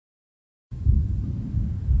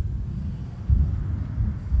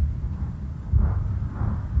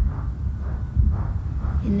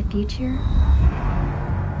In the future,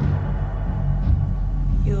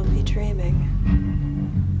 You'll be dreaming.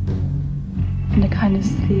 And a kind of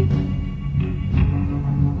sleep.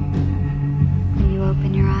 when you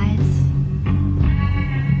open your eyes,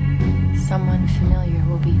 Someone familiar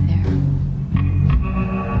will be there.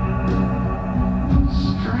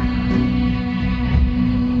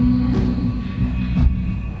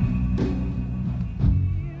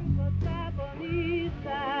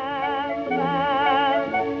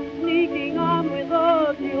 Sneaking on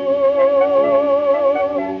without you.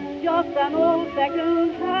 Just an old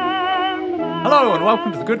second-hand man. Hello and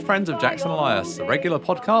welcome to the Good Friends of Jackson Elias, a regular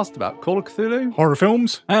podcast about Call of Cthulhu. Horror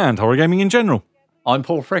films. And horror gaming in general. I'm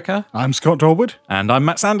Paul Fricker, I'm Scott Dorwood. And I'm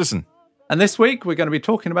Matt Sanderson. and this week we're going to be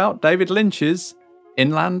talking about David Lynch's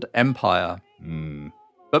Inland Empire.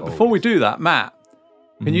 But before we do that, Matt,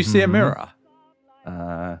 can you see a mirror?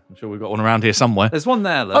 I'm sure we've got one around here somewhere. There's one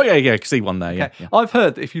there, look. Oh, yeah, I can see one there. Okay. Yeah. I've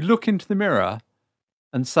heard that if you look into the mirror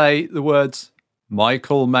and say the words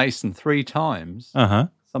Michael Mason 3 times, Uh-huh.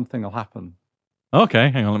 something will happen.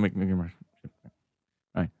 Okay, hang on, let me...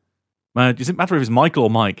 Right. Does it matter if it's Michael or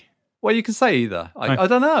Mike? Well, you can say either. I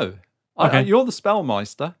don't know. Okay. You're the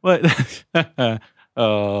Spellmeister. Wait.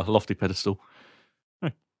 Lofty pedestal.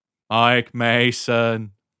 Mike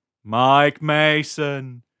Mason. Mike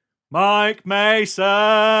Mason. Mike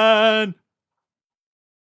Mason.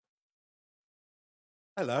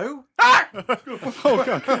 Hello? Oh,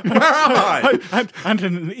 God. Where am I? and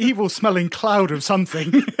an evil-smelling cloud of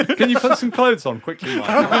something. Can you put some clothes on quickly, Mike?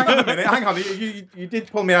 Hang on a minute. Hang on. You did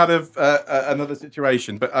pull me out of another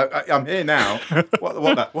situation, but I'm here now. What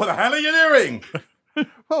the hell are you doing?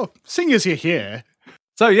 Well, seeing as you're here,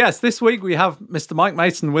 So, yes, this week we have Mr. Mike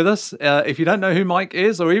Mason with us. If you don't know who Mike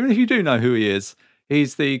is, or even if you do know who he is,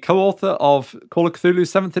 he's the co-author of Call of Cthulhu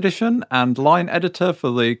 7th edition and line editor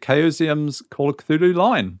for the Chaosium's Call of Cthulhu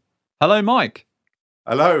line. Hello, Mike.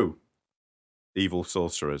 Hello, evil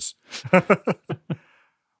sorcerers.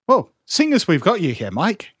 well, seeing as we've got you here,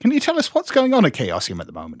 Mike, can you tell us what's going on at Chaosium at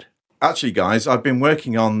the moment? Actually, guys, I've been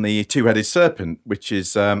working on the Two-Headed Serpent, which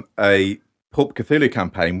is a Pulp Cthulhu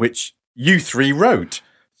campaign, which you three wrote.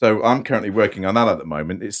 So I'm currently working on that at the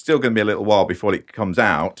moment. It's still going to be a little while before it comes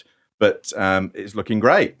out, but it's looking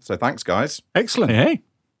great. So thanks, guys. Excellent. Hey.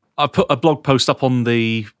 I put a blog post up on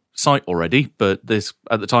the site already, but this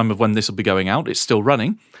at the time of when this will be going out, it's still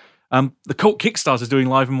running. The Cult Kickstarter is doing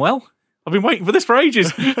live and well. I've been waiting for this for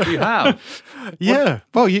ages. You have. Yeah.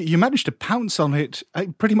 Well, you managed to pounce on it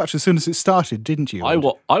pretty much as soon as it started, didn't you?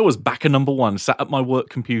 I was backer number one, sat at my work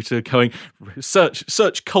computer going,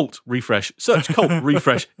 search cult, refresh, search cult,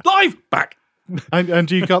 refresh, live, back.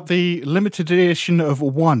 And you got the limited edition of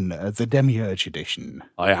one, the Demiurge edition.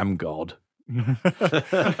 I am God.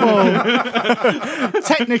 Well,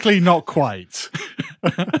 technically not quite.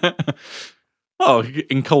 Oh,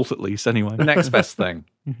 in cult at least, anyway. The next best thing.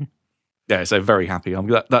 Yeah, so very happy.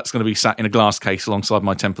 That's going to be sat in a glass case alongside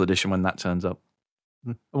my Temple edition when that turns up.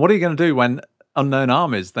 What are you going to do when Unknown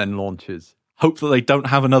Armies then launches? Hope that they don't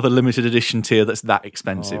have another limited edition tier that's that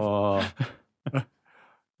expensive. Oh.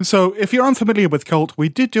 So, if you're unfamiliar with Cult, we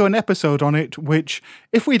did do an episode on it, which,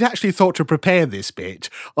 if we'd actually thought to prepare this bit,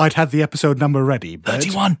 I'd had the episode number ready. But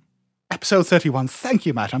 31. Episode 31. Thank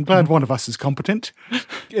you, Matt. I'm glad one of us is competent.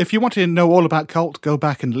 If you want to know all about Cult, go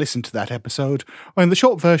back and listen to that episode. And the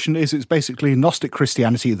short version is it's basically Gnostic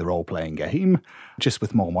Christianity, the role-playing game, just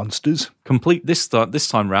with more monsters. Complete this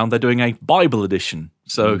time round, they're doing a Bible edition.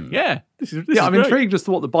 So, yeah. This is I'm great. intrigued as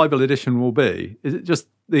to what the Bible edition will be. Is it just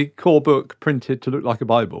the core book printed to look like a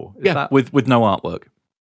Bible? Is Yeah, that... with no artwork.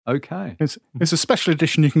 Okay. It's a special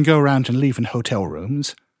edition you can go around and leave in hotel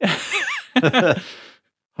rooms.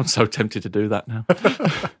 I'm so tempted to do that now.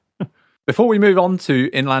 Before we move on to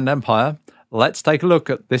Inland Empire, let's take a look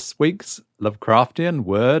at this week's Lovecraftian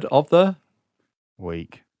word of the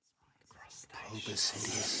Week.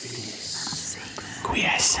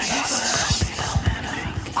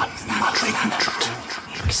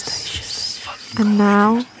 And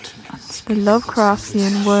now, the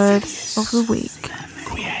Lovecraftian word of the week.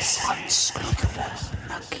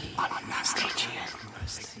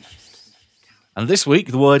 And this week,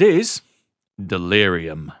 the word is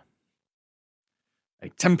delirium. A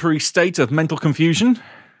temporary state of mental confusion.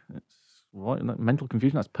 Mental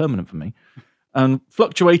confusion, that's permanent for me. And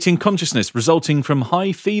fluctuating consciousness resulting from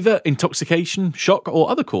high fever, intoxication, shock, or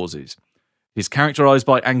other causes. It is characterized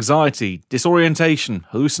by anxiety, disorientation,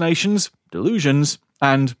 hallucinations, delusions,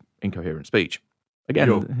 and incoherent speech. Again,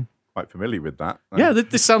 You're quite familiar with that. yeah,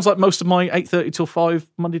 this sounds like most of my 8:30 till 5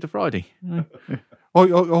 Monday to Friday.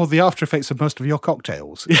 Or the after effects of most of your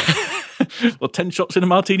cocktails. Or 10 shots in a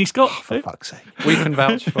martini scotch. For fuck's sake. We can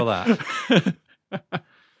vouch for that.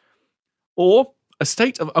 Or a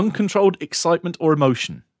state of uncontrolled excitement or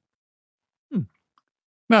emotion.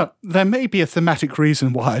 Now, there may be a thematic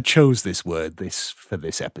reason why I chose this word for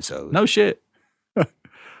this episode. No shit.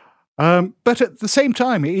 But at the same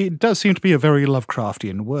time, it does seem to be a very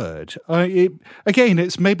Lovecraftian word. Again,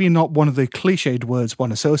 it's maybe not one of the cliched words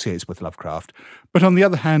one associates with Lovecraft, but on the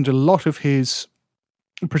other hand, a lot of his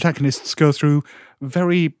protagonists go through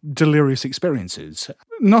very delirious experiences.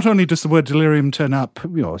 Not only does the word delirium turn up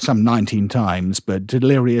some 19 times, but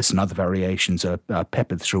delirious and other variations are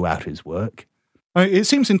peppered throughout his work. It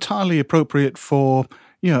seems entirely appropriate for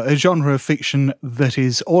a genre of fiction that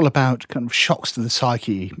is all about kind of shocks to the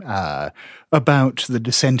psyche, about the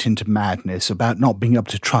descent into madness, about not being able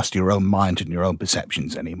to trust your own mind and your own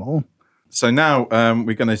perceptions anymore. So now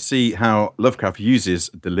we're going to see how Lovecraft uses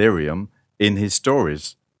delirium in his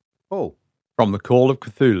stories. Paul. From the Call of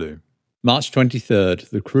Cthulhu. March 23rd,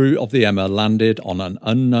 the crew of the Emma landed on an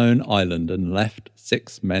unknown island and left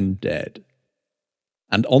 6 men dead.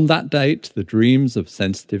 And on that date, the dreams of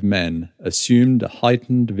sensitive men assumed a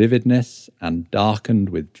heightened vividness and darkened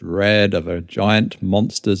with dread of a giant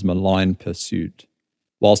monster's malign pursuit,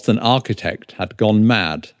 whilst an architect had gone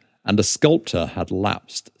mad and a sculptor had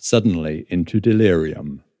lapsed suddenly into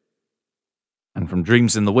delirium. And from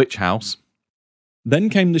Dreams in the Witch House. Then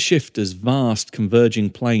came the shift as vast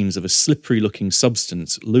converging planes of a slippery-looking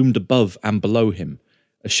substance loomed above and below him,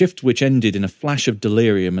 a shift which ended in a flash of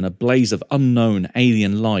delirium and a blaze of unknown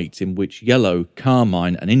alien light in which yellow,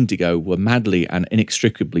 carmine and indigo were madly and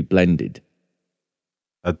inextricably blended.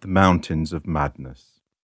 At the mountains of madness.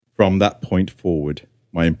 From that point forward,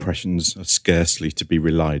 my impressions are scarcely to be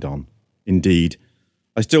relied on. Indeed,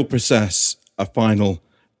 I still possess a final,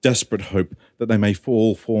 desperate hope that they may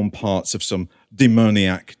all form parts of some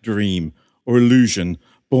demoniac dream or illusion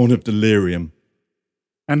born of delirium.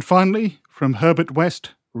 And finally, from Herbert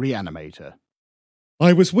West, Reanimator.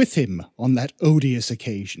 I was with him on that odious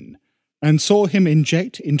occasion, and saw him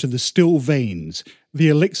inject into the still veins the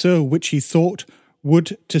elixir which he thought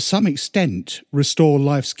would, to some extent, restore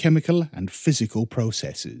life's chemical and physical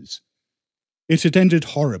processes. It had ended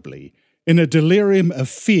horribly, in a delirium of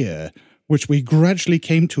fear which we gradually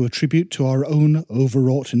came to attribute to our own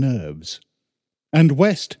overwrought nerves. And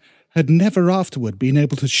West had never afterward been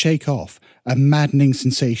able to shake off a maddening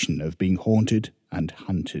sensation of being haunted and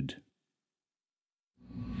hunted.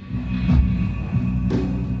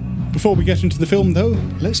 Before we get into the film, though,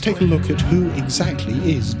 let's take a look at who exactly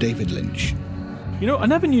is David Lynch. I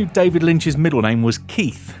never knew David Lynch's middle name was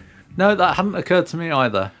Keith. No, that hadn't occurred to me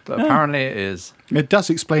either, but apparently it is. It does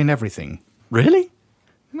explain everything. Really?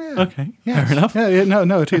 Yeah. Okay, Yes. fair enough.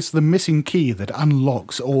 No, it is the missing key that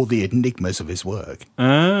unlocks all the enigmas of his work.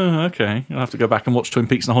 Oh, okay. I'll have to go back and watch Twin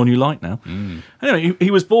Peaks in a whole new light now. Anyway, he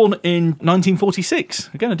was born in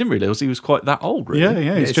 1946. Again, I didn't realise he was quite that old, really.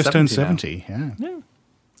 Yeah, he's just turned 70 70, yeah.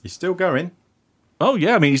 He's still going. Oh,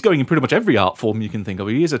 yeah, I mean, he's going in pretty much every art form you can think of.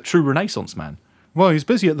 He is a true Renaissance man. Well, he's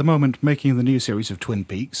busy at the moment making the new series of Twin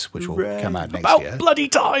Peaks, which will come out next About year. bloody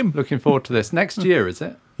time! Looking forward to this. Next year, is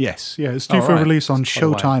it? Yes, it's due for right. release on It's quite a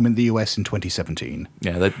way. Showtime in the US in 2017.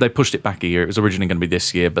 Yeah, they pushed it back a year. It was originally going to be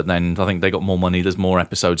this year, but then I think they got more money. There's more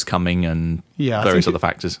episodes coming and Yeah, I various think other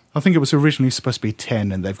factors. I think it was originally supposed to be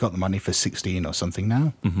 10, and they've got the money for 16 or something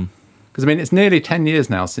now. Because, it's nearly 10 years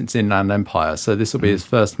now since Inland Empire, so this will be his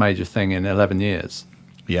first major thing in 11 years.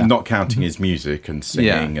 Yeah. Not counting his music and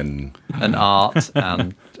singing And art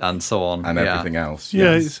and so on. and everything else.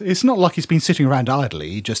 Yeah, Yes. it's not like he's been sitting around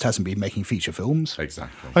idly. He just hasn't been making feature films.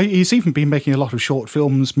 Exactly. He's even been making a lot of short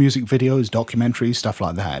films, music videos, documentaries, stuff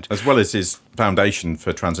like that. As well as his foundation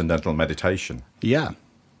for transcendental meditation. Yeah.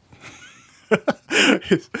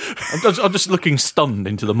 I'm just looking stunned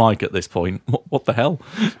into the mic at this point. What the hell?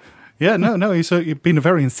 Yeah, no, he's been a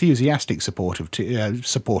very enthusiastic supporter of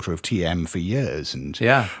TM for years, and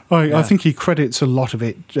I think he credits a lot of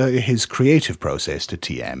it, his creative process, to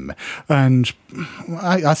TM, and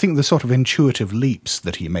I think the sort of intuitive leaps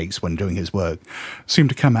that he makes when doing his work seem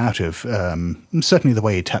to come out of certainly the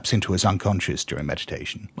way he taps into his unconscious during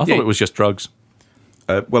meditation. I thought it was just drugs.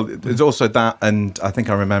 Well, there's also that, and I think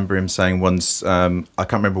I remember him saying once, I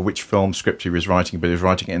can't remember which film script he was writing, but he was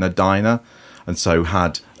writing it in a diner, and so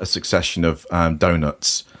had a succession of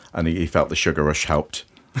donuts, and he felt the sugar rush helped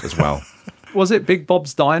as well. Was it Big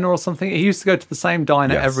Bob's Diner or something? He used to go to the same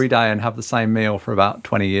diner Yes. every day and have the same meal for about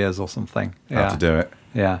 20 years or something. How to do it.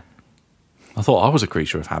 Yeah. I thought I was a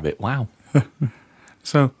creature of habit. Wow.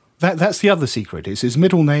 So that's the other secret, is his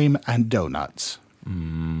middle name and donuts.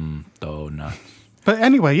 Donut. But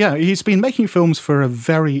anyway, yeah, he's been making films for a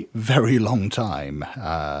very, very long time.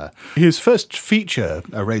 His first feature,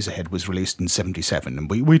 Eraserhead, was released in 1977, and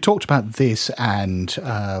we talked about this and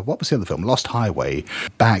what was the other film? Lost Highway,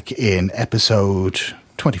 back in episode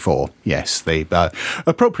 24. Yes, they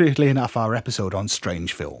appropriately enough, our episode on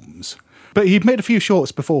strange films. But he'd made a few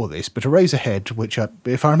shorts before this, but Eraserhead, which,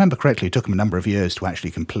 if I remember correctly, took him a number of years to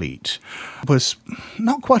actually complete, was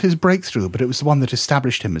not quite his breakthrough, but it was the one that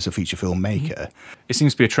established him as a feature filmmaker. It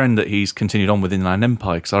seems to be a trend that he's continued on with Inland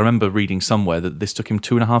Empire, because I remember reading somewhere that this took him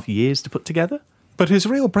 2.5 years to put together. But his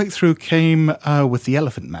real breakthrough came with The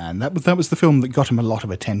Elephant Man. That was the film that got him a lot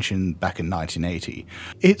of attention back in 1980.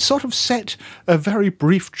 It sort of set a very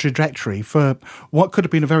brief trajectory for what could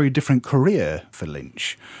have been a very different career for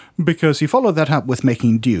Lynch, because he followed that up with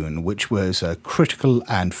making Dune, which was a critical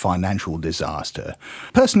and financial disaster.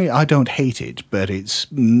 Personally, I don't hate it, but it's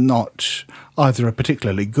not either a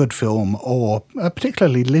particularly good film or a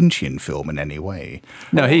particularly Lynchian film in any way.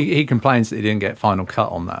 No, he complains that he didn't get final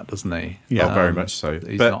cut on that, doesn't he? Yeah, Oh, very much so. He's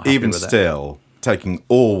not But happy even with it. still, taking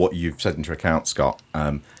all what you've said into account, Scott,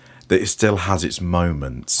 that it still has its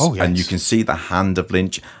moments. Oh, yes. And you can see the hand of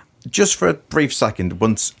Lynch just for a brief second,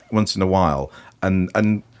 once in a while.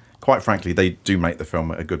 And quite frankly, they do make the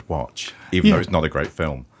film a good watch, even though it's not a great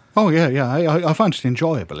film. Oh, yeah. I find it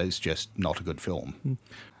enjoyable. It's just not a good film.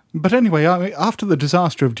 But anyway, after the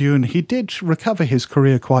disaster of Dune, he did recover his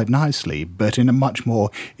career quite nicely, but in a much more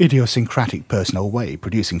idiosyncratic personal way,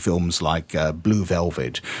 producing films like Blue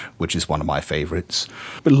Velvet, which is one of my favourites,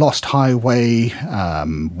 Lost Highway,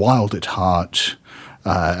 Wild at Heart,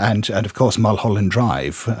 and of course Mulholland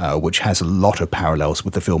Drive, which has a lot of parallels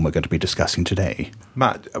with the film we're going to be discussing today.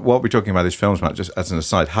 Matt, while we're talking about these films, Matt, just as an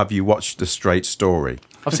aside, have you watched The Straight Story?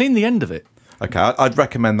 I've seen the end of it. Okay, I'd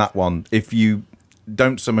recommend that one. If you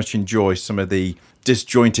don't so much enjoy some of the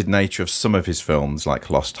disjointed nature of some of his films, like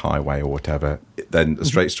Lost Highway or whatever, then The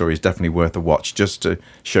Straight Story is definitely worth a watch, just to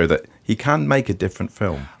show that he can make a different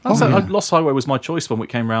film. Lost Highway was my choice when we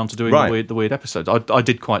came round to doing the weird episode. I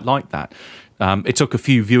did quite like that. It took a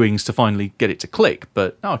few viewings to finally get it to click,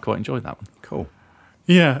 but I quite enjoyed that one. Cool.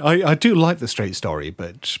 Yeah, I do like The Straight Story,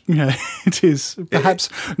 but yeah, it is perhaps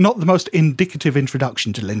not the most indicative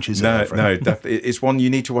introduction to Lynch's oeuvre. No, definitely. It's one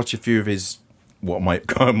you need to watch a few of his, what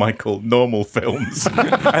I might call normal films,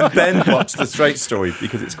 and then watch The Straight Story,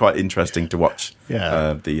 because it's quite interesting to watch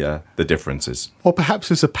the differences. Or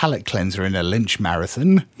perhaps as a palate cleanser in a Lynch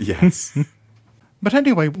marathon. Yes. But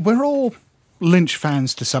anyway, we're all Lynch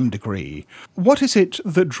fans to some degree. What is it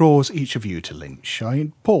that draws each of you to Lynch? I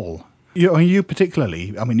mean, Paul, you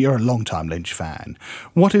particularly, I mean, you're a long-time Lynch fan.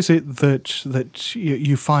 What is it that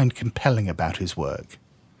you find compelling about his work?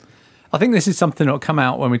 I think this is something that will come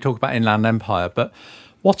out when we talk about Inland Empire, but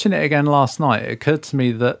watching it again last night, it occurred to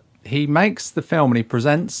me that he makes the film and he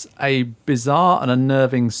presents a bizarre and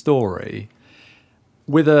unnerving story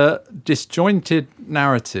with a disjointed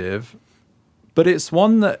narrative, but it's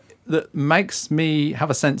one that makes me have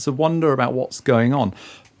a sense of wonder about what's going on.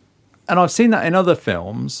 And I've seen that in other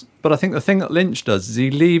films, but I think the thing that Lynch does is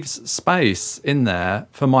he leaves space in there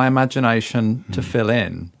for my imagination to fill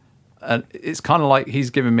in. And it's kind of like he's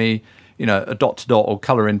giving me, a dot-to-dot or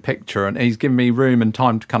colour-in picture, and he's giving me room and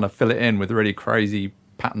time to kind of fill it in with really crazy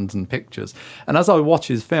patterns and pictures. And as I watch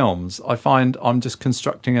his films, I find I'm just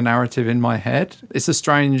constructing a narrative in my head. It's a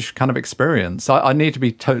strange kind of experience. I need to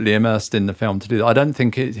be totally immersed in the film to do that. I don't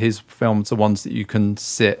think his films are ones that you can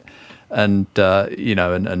sit and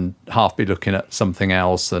and half be looking at something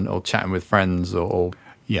else or chatting with friends or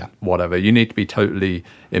whatever. You need to be totally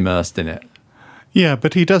immersed in it. Yeah,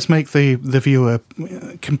 but he does make the viewer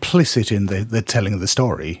complicit in the telling of the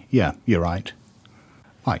story. Yeah, you're right.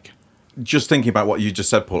 Mike? Just thinking about what you just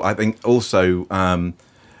said, Paul, I think also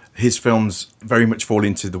his films very much fall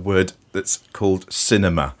into the word that's called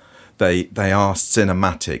cinema. They are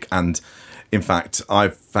cinematic, and in fact,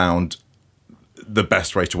 I've found the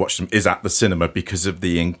best way to watch them is at the cinema because of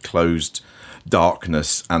the enclosed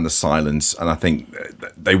darkness and the silence, and I think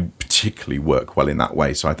they particularly work well in that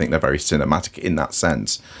way. So I think they're very cinematic in that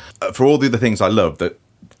sense. For all the other things I love, that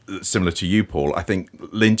similar to you, Paul, I think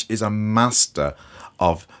Lynch is a master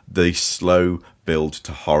of the slow build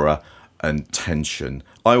to horror and tension.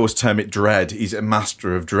 I always term it dread. He's a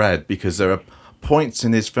master of dread, because there are points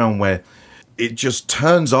in his film where it just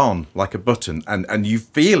turns on like a button, and you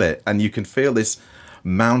feel it, and you can feel this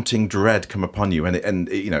mounting dread come upon you, and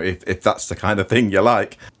if that's the kind of thing you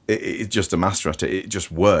like, it's just a master at it. It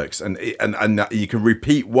just works, and you can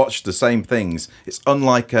watch the same things. It's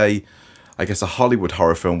unlike a Hollywood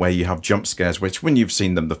horror film where you have jump scares, which when you've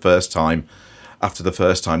seen them the first time, after the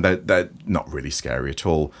first time. They're not really scary at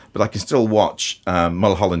all, but I can still watch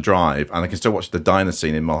Mulholland Drive, and I can still watch the diner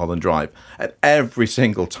scene in Mulholland Drive, and every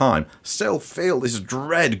single time still feel this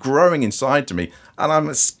dread growing inside to me, and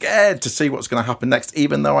I'm scared to see what's going to happen next,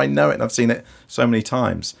 even though I know it and I've seen it so many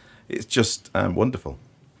times. It's just wonderful.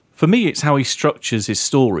 For me, it's how he structures his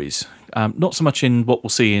stories. Not so much in what we'll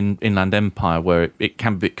see in Inland Empire, where it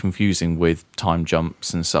can be a bit confusing with time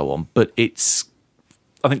jumps and so on, but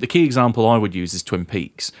I think the key example I would use is Twin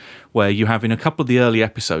Peaks, where you have in a couple of the early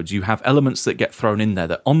episodes, you have elements that get thrown in there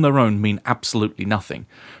that on their own mean absolutely nothing,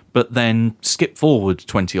 but then skip forward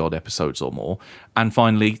 20-odd episodes or more, and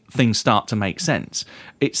finally things start to make sense.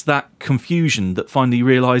 It's that confusion that finally you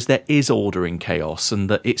realise there is order in chaos, and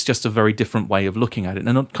that it's just a very different way of looking at it,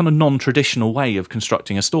 and a kind of non-traditional way of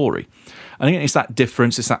constructing a story. I think it's that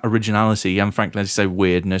difference, it's that originality, and frankly, as you say,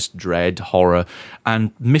 weirdness, dread, horror,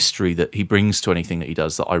 and mystery that he brings to anything that he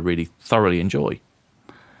does that I really thoroughly enjoy.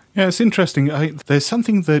 Yeah, it's interesting. There's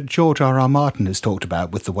something that George R.R. Martin has talked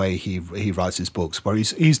about with the way he writes his books, where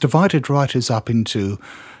he's divided writers up into,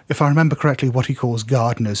 if I remember correctly, what he calls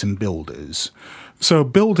gardeners and builders. So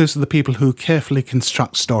builders are the people who carefully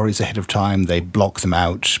construct stories ahead of time. They block them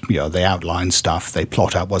out, they outline stuff, they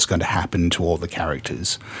plot out what's going to happen to all the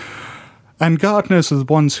characters. And gardeners are the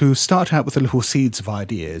ones who start out with the little seeds of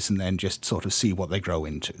ideas and then just sort of see what they grow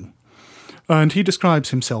into. And he describes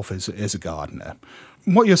himself as a gardener.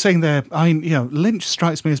 What you're saying there, Lynch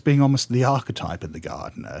strikes me as being almost the archetype of the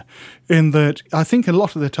gardener, in that I think a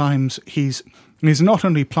lot of the times he's not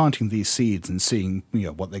only planting these seeds and seeing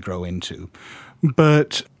what they grow into,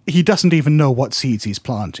 but he doesn't even know what seeds he's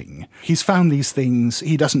planting. He's found these things,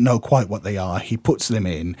 he doesn't know quite what they are, he puts them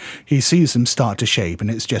in, he sees them start to shape, and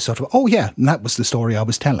it's just sort of, oh yeah, and that was the story I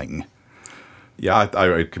was telling. Yeah,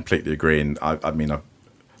 I completely agree, and I've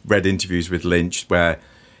read interviews with Lynch where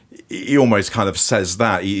he almost kind of says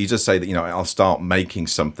that. He just say that, I'll start making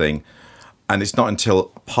something, and it's not until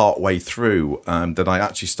part way through that I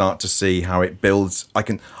actually start to see how it builds.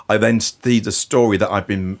 I then see the story that I've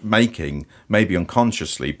been making, maybe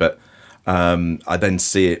unconsciously, but I then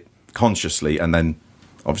see it consciously, and then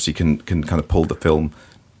obviously can kind of pull the film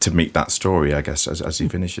to meet that story, I guess, as he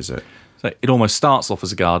finishes it. So it almost starts off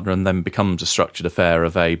as a gardener and then becomes a structured affair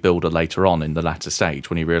of a builder later on in the latter stage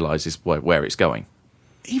when he realises where it's going.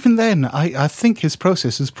 Even then, I think his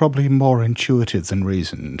process is probably more intuitive than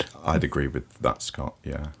reasoned. I'd agree with that, Scott.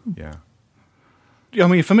 Yeah. I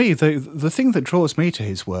mean, for me, the thing that draws me to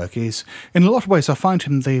his work is, in a lot of ways, I find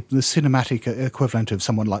him the cinematic equivalent of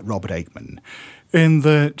someone like Robert Aikman, in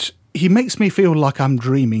that he makes me feel like I'm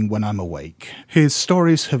dreaming when I'm awake. His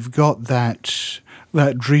stories have got that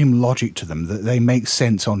dream logic to them, that they make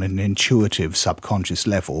sense on an intuitive, subconscious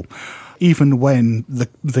level, even when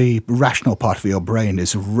the rational part of your brain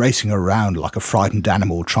is racing around like a frightened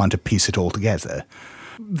animal trying to piece it all together.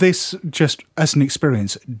 This, just as an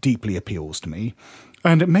experience, deeply appeals to me,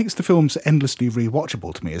 and it makes the films endlessly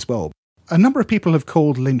rewatchable to me as well. A number of people have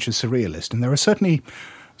called Lynch a surrealist, and there are certainly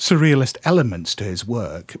surrealist elements to his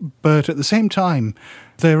work, but at the same time,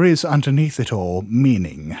 there is underneath it all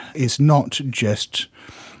meaning. It's not just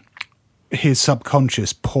his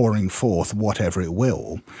subconscious pouring forth whatever it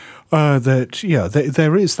will. There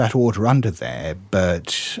is that order under there,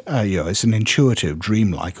 but it's an intuitive,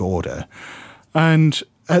 dreamlike order. And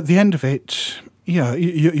at the end of it,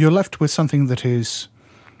 you're left with something that is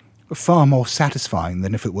far more satisfying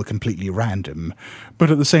than if it were completely random, but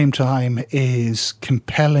at the same time is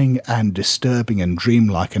compelling and disturbing and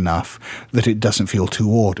dreamlike enough that it doesn't feel too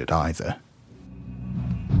ordered either.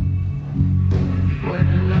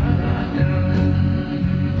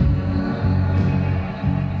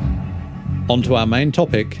 On to our main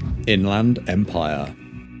topic, Inland Empire.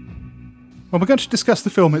 Well, we're going to discuss the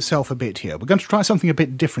film itself a bit here. We're going to try something a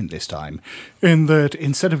bit different this time, in that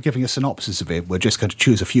instead of giving a synopsis of it, we're just going to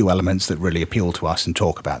choose a few elements that really appeal to us and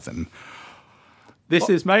talk about them. This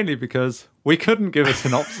is mainly because we couldn't give a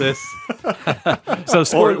synopsis, so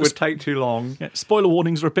or it would take too long. Yeah, spoiler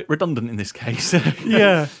warnings are a bit redundant in this case.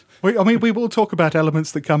 Yeah. We will talk about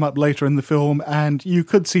elements that come up later in the film, and you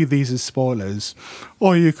could see these as spoilers,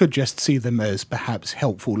 or you could just see them as perhaps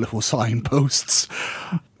helpful little signposts.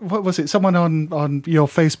 What was it? Someone on your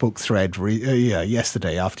Facebook thread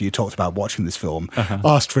yesterday, after you talked about watching this film,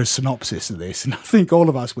 asked for a synopsis of this, and I think all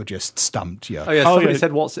of us were just stumped. Yeah. Somebody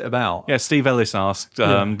said, "What's it about?" Yeah, Steve Ellis asked,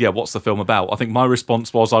 "What's the film about?" I think my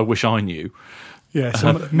response was, "I wish I knew." Yeah,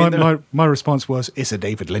 so my response was, it's a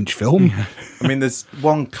David Lynch film. I mean, there's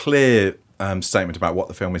one clear statement about what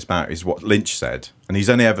the film is about, is what Lynch said, and he's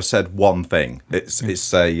only ever said one thing. It's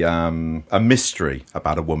a mystery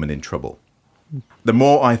about a woman in trouble. The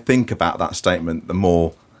more I think about that statement, the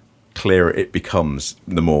more clearer it becomes.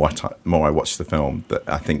 The more I watch the film, that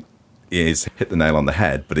I think is hit the nail on the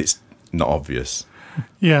head, but it's not obvious.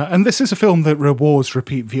 Yeah, and this is a film that rewards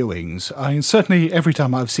repeat viewings. I mean, certainly every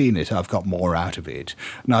time I've seen it, I've got more out of it.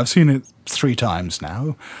 Now, I've seen it 3 times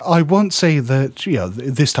now. I won't say that,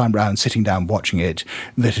 this time round, sitting down watching it,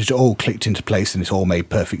 that it all clicked into place and it all made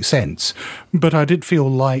perfect sense. But I did feel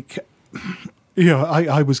like,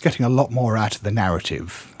 I was getting a lot more out of the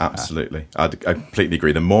narrative. Absolutely. I completely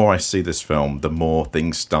agree. The more I see this film, the more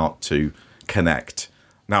things start to connect.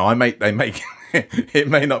 Now, they make... It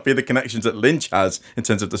may not be the connections that Lynch has in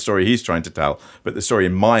terms of the story he's trying to tell, but the story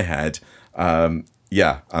in my head, I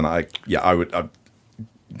would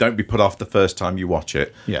don't be put off the first time you watch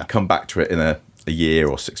it. Yeah. Come back to it in a year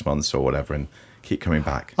or 6 months or whatever, and keep coming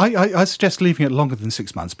back. I suggest leaving it longer than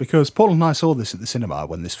 6 months, because Paul and I saw this at the cinema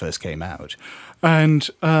when this first came out. And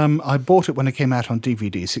I bought it when it came out on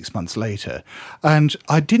DVD 6 months later. And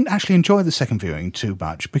I didn't actually enjoy the second viewing too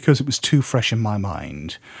much because it was too fresh in my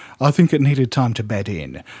mind. I think it needed time to bed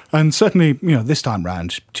in. And certainly, this time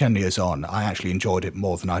round, 10 years on, I actually enjoyed it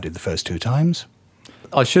more than I did the first 2 times.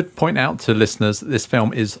 I should point out to listeners that this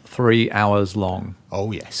film is 3 hours long.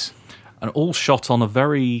 Oh, yes. And all shot on a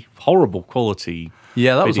very horrible quality.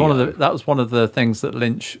 Yeah, that video. was one of the things that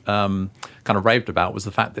Lynch kind of raved about, was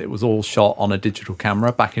the fact that it was all shot on a digital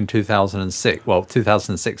camera back in 2006. Well,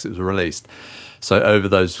 2006 it was released. So over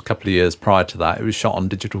those couple of years prior to that, it was shot on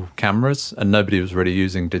digital cameras, and nobody was really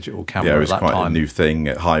using digital camera at that time. Yeah, it was quite a new thing,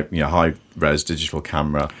 high res digital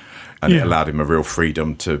camera, and it allowed him a real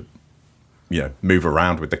freedom to, move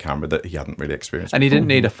around with the camera that he hadn't really experienced. And he didn't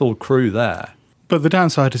need a full crew there. But the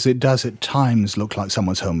downside is it does at times look like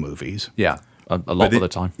someone's home movies. Yeah. A lot of the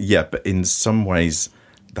time. Yeah, but in some ways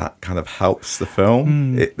that kind of helps the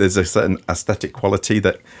film. There's a certain aesthetic quality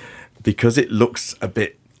that, because it looks a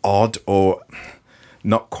bit odd or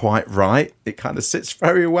not quite right, it kind of sits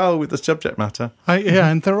very well with the subject matter.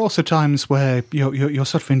 And there are also times where you're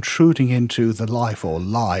sort of intruding into the life or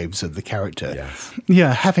lives of the character. Yes.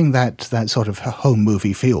 Yeah, having that sort of home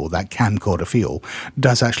movie feel, that camcorder feel,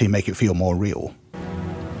 does actually make it feel more real.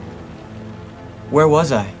 Where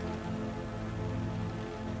was I?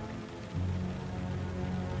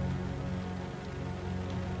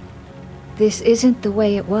 This isn't the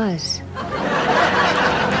way it was.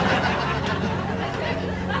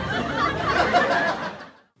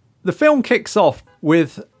 The film kicks off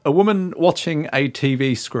with a woman watching a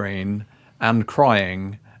TV screen and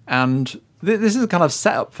crying, and this is a kind of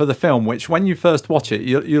setup for the film, which when you first watch it,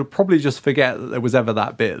 you'll probably just forget that there was ever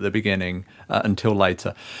that bit at the beginning until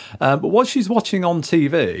later. But what she's watching on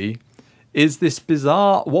TV is this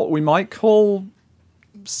bizarre, what we might call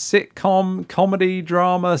sitcom, comedy,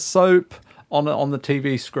 drama, soap on the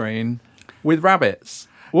TV screen with rabbits.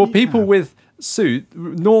 Well, people with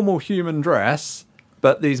normal human dress,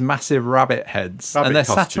 but these massive rabbit heads. Rabbit and they're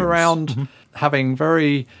costumes. sat around having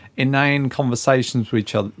very inane conversations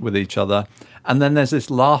with each other. And then there's this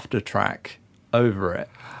laughter track over it.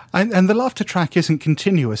 And the laughter track isn't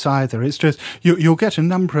continuous either. It's just you'll get a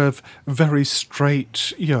number of very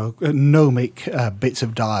straight, gnomic bits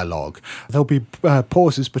of dialogue. There'll be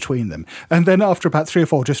pauses between them, and then after about 3 or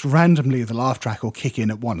 4, just randomly the laugh track will kick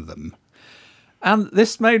in at one of them. And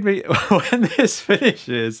this made me, when this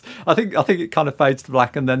finishes, I think it kind of fades to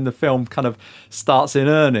black, and then the film kind of starts in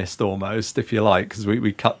earnest almost, if you like, because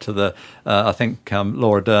we cut to the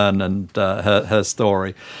Laura Dern and her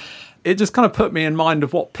story. It just kind of put me in mind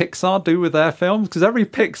of what Pixar do with their films, because every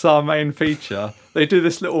Pixar main feature, they do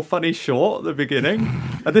this little funny short at the beginning.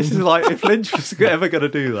 And this is like, if Lynch was ever going to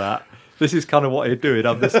do that, this is kind of what he'd do. He'd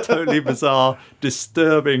have this totally bizarre,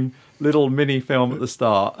 disturbing little mini film at the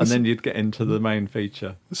start, and then you'd get into the main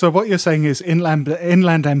feature. So what you're saying is Inland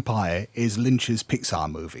Empire is Lynch's Pixar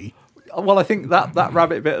movie? Well, I think that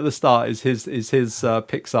rabbit bit at the start is his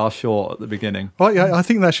Pixar short at the beginning. Well, yeah, I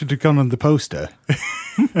think that should have gone on the poster.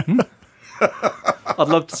 I'd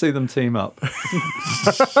love to see them team up.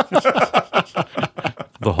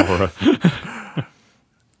 The horror.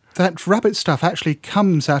 That rabbit stuff actually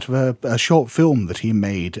comes out of a short film that he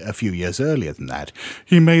made a few years earlier than that.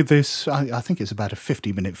 He made this, I think it's about a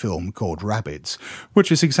 50-minute film called Rabbits,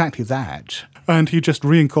 which is exactly that. And he just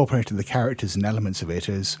reincorporated the characters and elements of it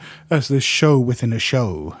as this show within a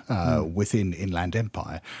show within Inland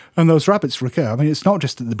Empire. And those rabbits recur. I mean, it's not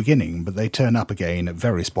just at the beginning, but they turn up again at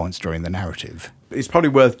various points during the narrative. It's probably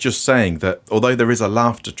worth just saying that although there is a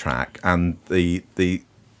laughter track and the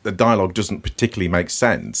dialogue doesn't particularly make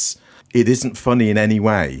sense, it isn't funny in any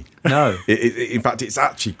way. No. In fact, it's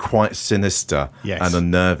actually quite sinister Yes. and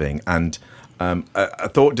unnerving. And a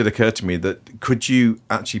thought did occur to me that could you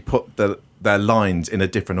actually put their lines in a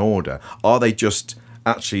different order? Are they just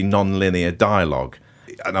actually non-linear dialogue?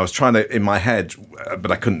 And I was trying to, in my head,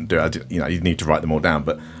 but I couldn't do it. You need to write them all down.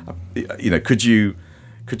 But, could you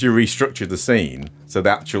restructure the scene so the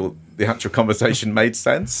actual conversation made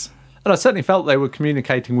sense? And I certainly felt they were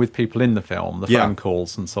communicating with people in the film, the phone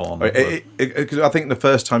calls and so on. Because I think the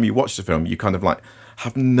first time you watch the film, you kind of like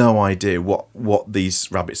have no idea what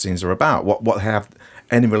these rabbit scenes are about, what have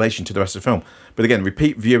any relation to the rest of the film. But again,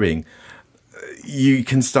 repeat viewing, you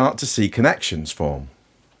can start to see connections form.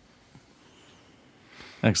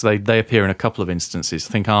 Actually, they appear in a couple of instances.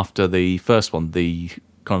 I think after the first one, the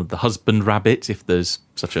kind of the husband rabbit, if there's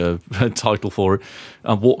such a title for it,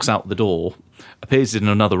 walks out the door, appears in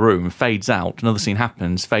another room, fades out, another scene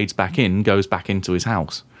happens, fades back in, goes back into his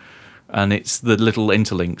house. And it's the little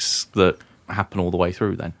interlinks that happen all the way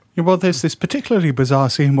through then. Yeah, well, there's this particularly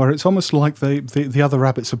bizarre scene where it's almost like the other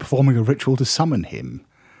rabbits are performing a ritual to summon him.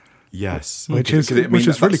 Yes. Which is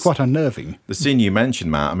really quite unnerving. The scene you mentioned,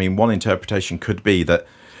 Matt, I mean, one interpretation could be that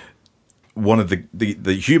one of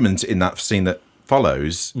the humans in that scene that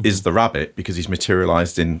follows is the rabbit because he's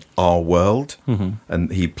materialized in our world,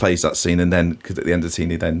 and he plays that scene, and then because at the end of the scene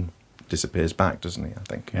he then disappears back, doesn't he? I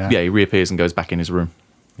think. Yeah, he reappears and goes back in his room.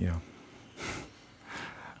 Yeah.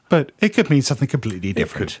 But it could mean something completely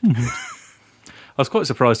different. I was quite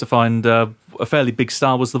surprised to find a fairly big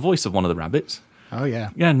star was the voice of one of the rabbits. Oh yeah.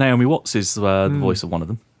 Yeah, Naomi Watts is the voice of one of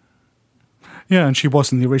them. Yeah, and she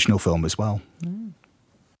was in the original film as well.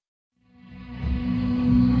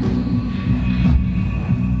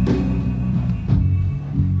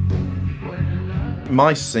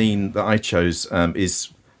 My scene that I chose is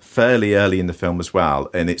fairly early in the film as well,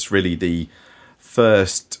 and it's really the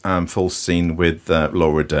first full scene with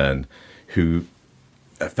Laura Dern, who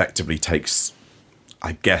effectively takes,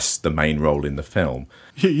 I guess, the main role in the film.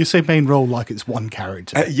 You say main role like it's one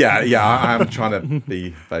character. I'm trying to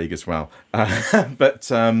be vague as well.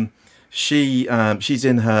 But she's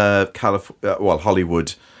in her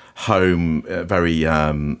Hollywood home, very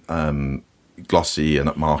glossy and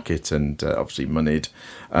upmarket and obviously moneyed.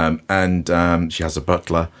 And she has a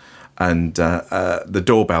butler, and the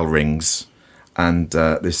doorbell rings, and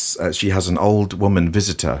she has an old woman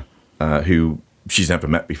visitor who she's never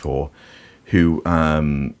met before, who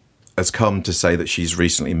has come to say that she's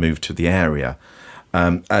recently moved to the area,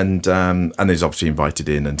 and is obviously invited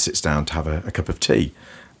in and sits down to have a cup of tea.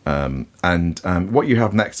 And what you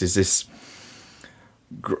have next is this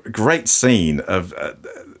great scene of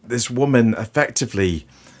this woman effectively,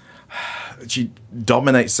 she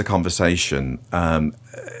dominates the conversation, and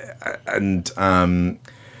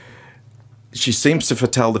she seems to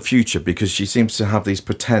foretell the future because she seems to have these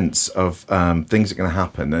pretense of things that are going to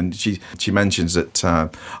happen. And she mentions that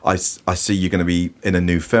I see you're going to be in a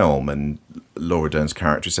new film, and Laura Dern's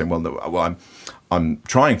character is saying, well, I'm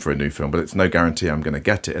trying for a new film, but it's no guarantee I'm going to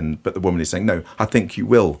get it. But the woman is saying, no, I think you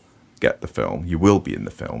will get the film. You will be in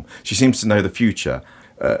the film. She seems to know the future.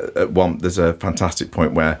 There's a fantastic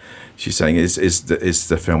point where she's saying, is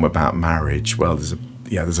the film about marriage? Well,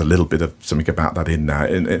 there's a little bit of something about that in there.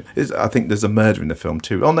 And I think there's a murder in the film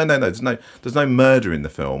too. Oh no, there's no murder in the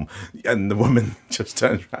film. And the woman just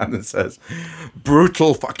turns around and says,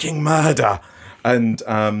 "Brutal fucking murder." And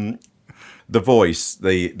the voice,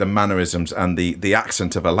 the mannerisms, and the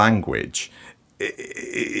accent of a language,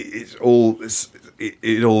 it's all's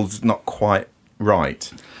not quite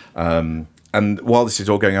right. And while this is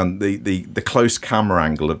all going on, the close camera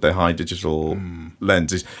angle of the high digital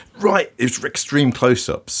lens is right. It's extreme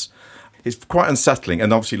close-ups. It's quite unsettling,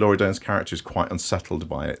 and obviously Laura Dern's character is quite unsettled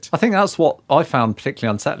by it. I think that's what I found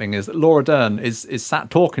particularly unsettling, is that Laura Dern is sat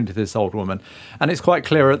talking to this old woman, and it's quite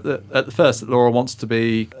clear at the first that Laura wants to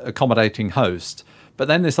be accommodating host, but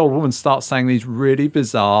then this old woman starts saying these really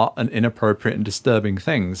bizarre and inappropriate and disturbing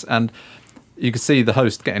things, and you can see the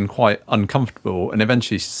host getting quite uncomfortable, and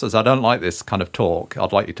eventually she says, "I don't like this kind of talk.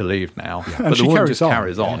 I'd like you to leave now." Yeah. But the woman just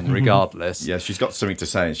carries on regardless. Yeah, she's got something to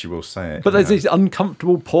say, and she will say it. But there's these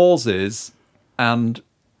uncomfortable pauses, and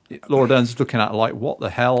Laura Dern's looking at her like, "What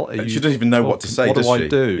the hell are you?" She doesn't even know what to say. What does do she? I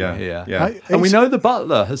do here? Yeah. And we know the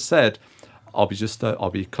butler has said, "I'll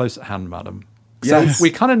be close at hand, madam." Yes. So we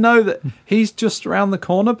kind of know that he's just around the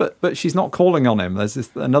corner, but she's not calling on him. There's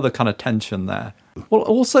another kind of tension there. Well,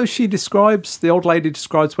 also the old lady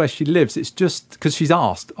describes where she lives. It's just because she's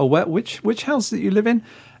asked, which house that you live in?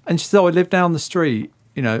 And she says, "Oh, I live down the street,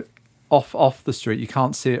 off the street. You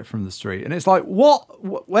can't see it from the street." And it's like, what?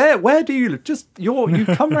 Where do you live? Just you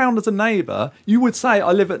come round as a neighbour. You would say,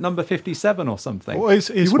 "I live at number 57 or something." Well,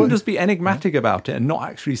 you wouldn't just be enigmatic about it and not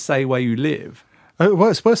actually say where you live. Well,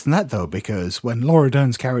 it's worse than that, though, because when Laura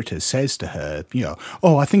Dern's character says to her,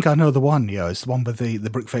 oh, I think I know the one, it's the one with the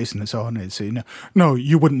brick face and so on. It's, no,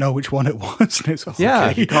 you wouldn't know which one it was. And it's,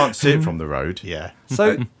 Yeah. You can't see it from the road. Yeah.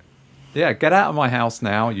 So, yeah, get out of my house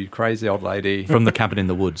now, you crazy old lady. From the cabin in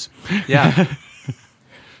the woods. Yeah.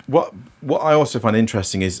 What I also find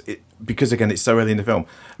interesting is, because, again, it's so early in the film,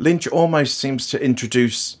 Lynch almost seems to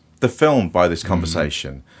introduce the film by this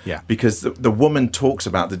conversation. Yeah. Because the woman talks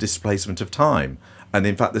about the displacement of time. And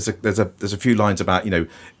in fact, there's a few lines about,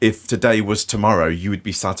 if today was tomorrow, you would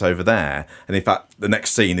be sat over there. And in fact, the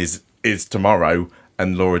next scene is tomorrow,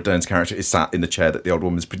 and Laura Dern's character is sat in the chair that the old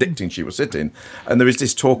woman's predicting she will sit in. And there is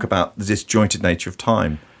this talk about the disjointed nature of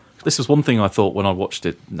time. This was one thing I thought when I watched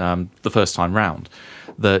it the first time round,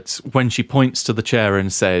 that when she points to the chair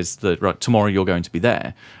and says that, right, tomorrow you're going to be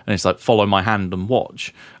there, and it's like, follow my hand and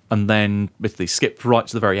watch, and then basically skipped right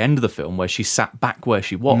to the very end of the film where she sat back where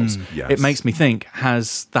she was. Yes. It makes me think,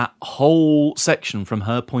 has that whole section from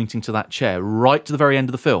her pointing to that chair right to the very end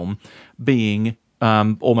of the film being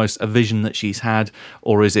almost a vision that she's had,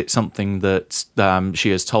 or is it something that she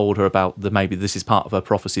has told her about, that maybe this is part of her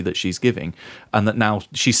prophecy that she's giving, and that now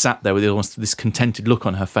she's sat there with almost this contented look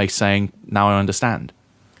on her face saying, now I understand.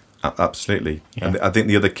 Absolutely. Yeah. And I think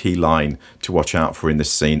the other key line to watch out for in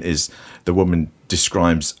this scene is the woman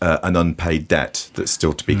describes an unpaid debt that's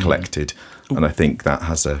still to be collected. And I think that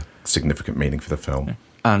has a significant meaning for the film. Yeah.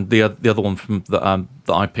 And the other one from that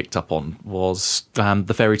I picked up on was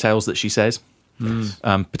the fairy tales that she says.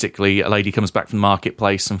 Particularly, a lady comes back from the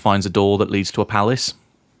marketplace and finds a door that leads to a palace.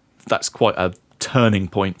 That's quite a turning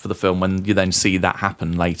point for the film when you then see that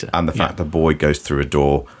happen later. And the fact the boy goes through a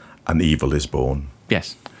door and evil is born.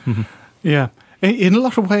 Yes. Yeah. In a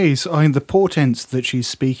lot of ways, the portents that she's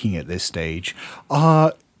speaking at this stage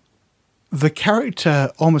are the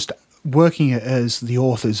character almost working it as the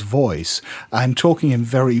author's voice and talking in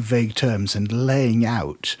very vague terms and laying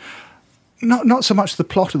out not so much the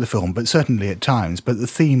plot of the film, but certainly at times, but the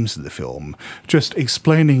themes of the film, just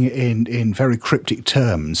explaining in very cryptic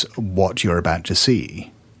terms what you're about to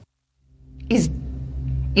see. Is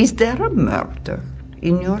there a murder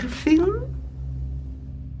in your film?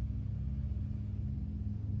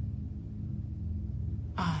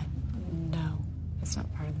 No. That's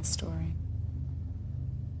not part of the story.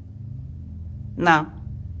 No.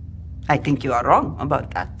 I think you are wrong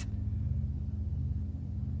about that.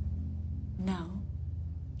 No.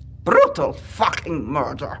 Brutal fucking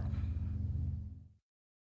murder.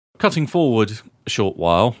 Cutting forward a short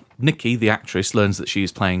while, Nikki, the actress, learns that she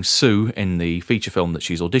is playing Sue in the feature film that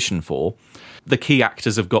she's auditioned for. The key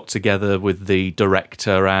actors have got together with the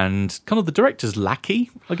director and kind of the director's lackey,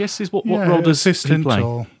 I guess, is what role does he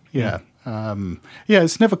play?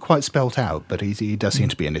 It's never quite spelt out, but he does seem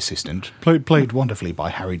to be an assistant. Played wonderfully by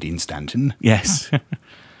Harry Dean Stanton. Yes.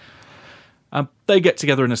 They get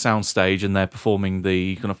together in a soundstage and they're performing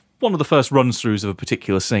the kind of one of the first run-throughs of a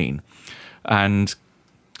particular scene. And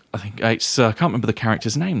I think it's I can't remember the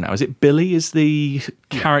character's name now. Is it Billy is the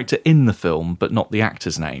character in the film, but not the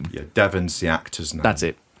actor's name? Yeah, Devon's the actor's name. That's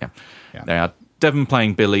it. Yeah. They are Devon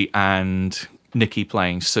playing Billy and Nikki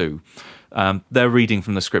playing Sue. They're reading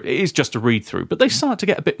from the script. It is just a read-through, but they start to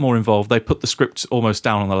get a bit more involved. They put the script almost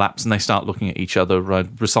down on the laps and they start looking at each other,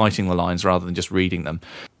 reciting the lines rather than just reading them.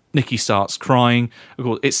 Nikki starts crying. Of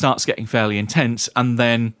course, it starts getting fairly intense, and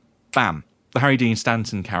then, bam, the Harry Dean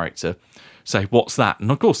Stanton character say, "What's that?"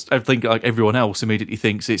 And of course, I think like everyone else immediately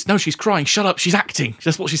thinks it's, "No, she's crying. Shut up. She's acting.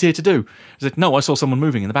 That's what she's here to do." It's like, "No, I saw someone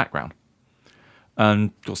moving in the background." And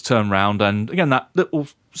of course, turn round, and again that little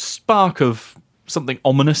spark of something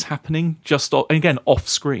ominous happening, just again off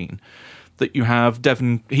screen. That you have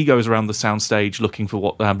Devon, he goes around the soundstage looking for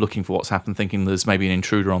what's happened, thinking there's maybe an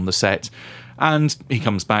intruder on the set, and he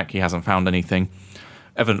comes back, he hasn't found anything.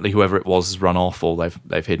 Evidently, whoever it was has run off, or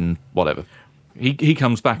they've hidden whatever. He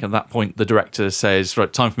comes back, at that point the director says,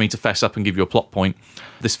 "Right, time for me to fess up and give you a plot point.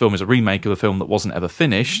 This film is a remake of a film that wasn't ever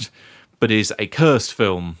finished, but is a cursed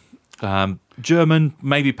film. German,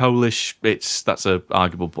 maybe Polish. That's a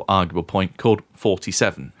arguable point. Called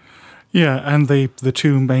 47." Yeah, and the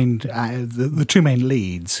two main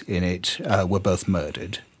leads in it were both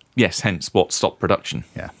murdered. Yes, hence what stopped production.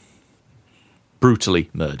 Yeah, brutally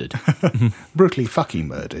murdered. Brutally fucking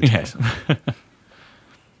murdered. Yes.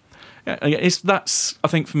 That's I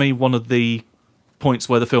think for me one of the points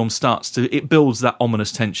where the film it builds that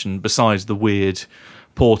ominous tension. Besides the weird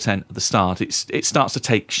portent at the start, it starts to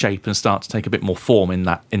take shape and start to take a bit more form in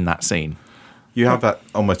that scene. You have that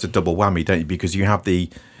almost a double whammy, don't you? Because you have the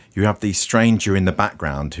stranger in the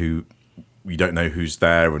background who you don't know who's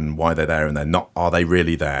there and why they're there, and they're not. Are they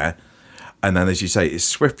really there? And then, as you say, it's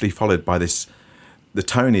swiftly followed by this the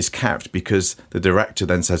tone is kept because the director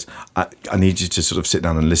then says, I need you to sort of sit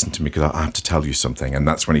down and listen to me because I have to tell you something. And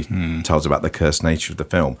that's when he tells about the cursed nature of the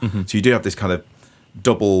film. Mm-hmm. So you do have this kind of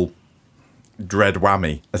double dread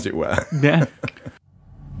whammy, as it were. Yeah.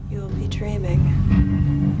 You'll be dreaming.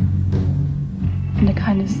 In a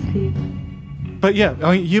kind of sleep. But yeah,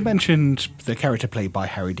 I mean, you mentioned the character played by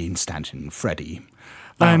Harry Dean Stanton, Freddie.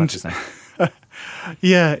 And that's his name.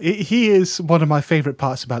 Yeah, he is one of my favourite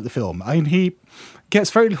parts about the film. I mean, he gets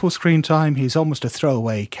very little screen time. He's almost a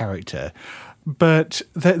throwaway character. But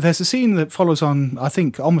there's a scene that follows on, I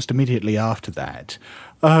think, almost immediately after that,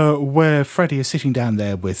 where Freddie is sitting down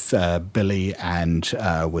there with Billy and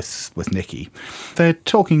with Nikki. They're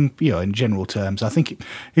talking, in general terms. I think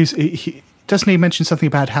doesn't he mention something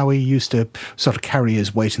about how he used to sort of carry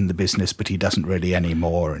his weight in the business, but he doesn't really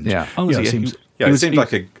anymore? And, Yeah. it seems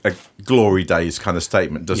like a glory days kind of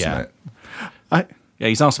statement, doesn't it? Yeah,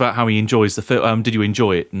 he's asked about how he enjoys the film. Did you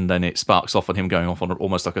enjoy it? And then it sparks off on him going off on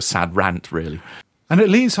almost like a sad rant, really. And it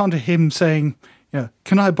leads on to him saying,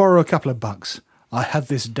 can I borrow a couple of bucks? I have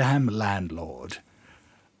this damn landlord.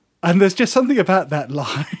 And there's just something about that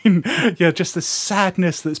line, just the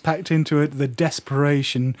sadness that's packed into it, the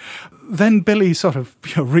desperation. Then Billy sort of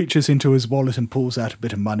reaches into his wallet and pulls out a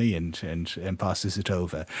bit of money and passes it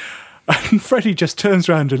over. And Freddie just turns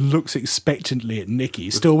around and looks expectantly at Nikki,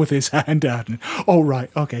 still with his hand out. And, oh, right,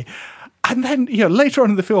 okay. And then, later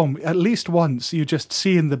on in the film, at least once, you just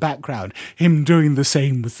see in the background him doing the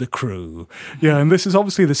same with the crew. Yeah, and this is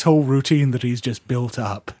obviously this whole routine that he's just built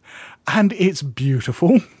up. And it's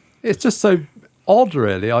beautiful. It's just so odd,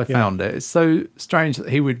 really, I found it. It's so strange that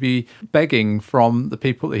he would be begging from the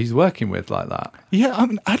people that he's working with like that. Yeah, I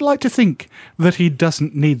mean, I'd like to think that he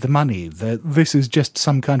doesn't need the money, that this is just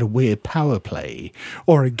some kind of weird power play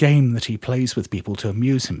or a game that he plays with people to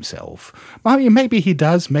amuse himself. I mean, maybe he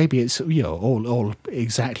does, maybe it's all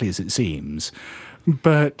exactly as it seems.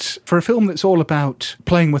 But for a film that's all about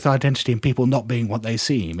playing with identity and people not being what they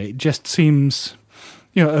seem, it just seems...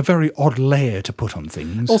 a very odd layer to put on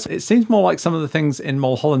things. Also, it seems more like some of the things in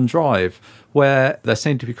Mulholland Drive, where there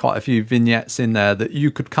seem to be quite a few vignettes in there that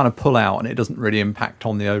you could kind of pull out and it doesn't really impact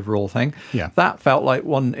on the overall thing. Yeah. That felt like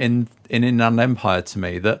one in Inland Empire to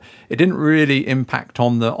me, that it didn't really impact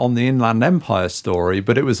on the Inland Empire story,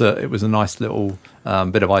 but it was a nice little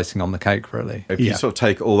bit of icing on the cake, really. If you sort of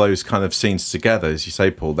take all those kind of scenes together, as you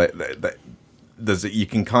say, Paul, you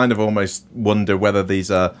can kind of almost wonder whether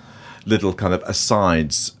these are little kind of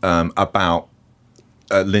asides about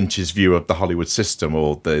Lynch's view of the Hollywood system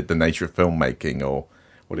or the nature of filmmaking or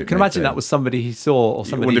what it. You can imagine that was somebody he saw or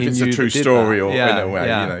somebody he knew. If it's a true story or in a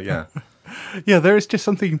way, Yeah, there is just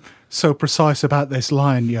something so precise about this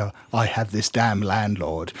line, I have this damn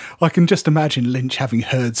landlord. I can just imagine Lynch having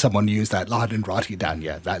heard someone use that line and writing it down.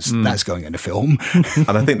 Yeah, that's going in a film.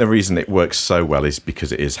 And I think the reason it works so well is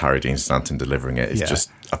because it is Harry Dean Stanton delivering it. It's just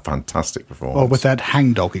a fantastic performance. Or with that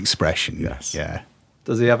hangdog expression. Yes. Yeah.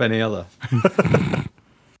 Does he have any other?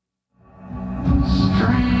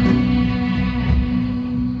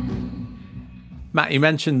 Matt, you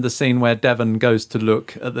mentioned the scene where Devon goes to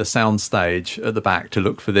look at the soundstage at the back to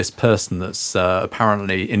look for this person that's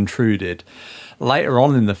apparently intruded. Later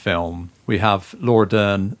on in the film, we have Laura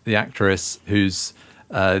Dern, the actress, who's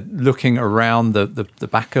looking around the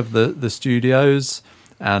back of the studios,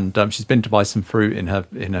 and she's been to buy some fruit in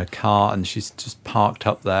her car, and she's just parked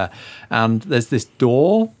up there. And there's this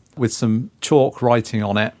door with some chalk writing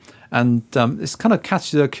on it. And this kind of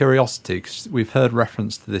catches her curiosity because we've heard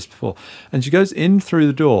reference to this before. And she goes in through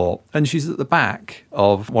the door and she's at the back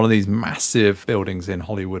of one of these massive buildings in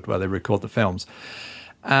Hollywood where they record the films.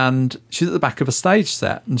 And she's at the back of a stage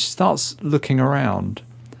set and she starts looking around.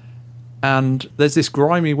 And there's this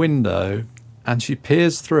grimy window and she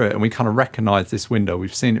peers through it, and we kind of recognise this window.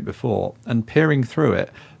 We've seen it before. And peering through it,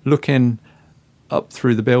 looking up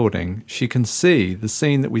through the building, she can see the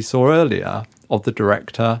scene that we saw earlier of the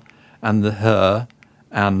director and her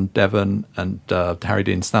and Devon and Harry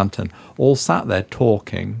Dean Stanton all sat there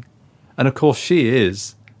talking. And of course she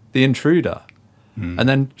is the intruder. And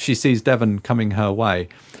then she sees Devon coming her way.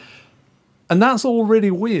 And that's all really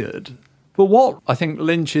weird. But what I think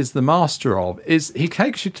Lynch is the master of is he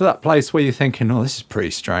takes you to that place where you're thinking, this is pretty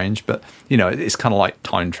strange. But, it's kind of like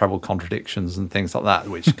time travel contradictions and things like that,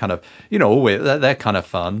 which kind of, they're kind of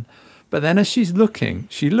fun. But then as she's looking,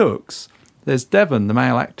 she looks... There's Devon, the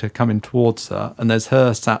male actor, coming towards her, and there's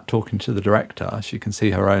her sat talking to the director. She can see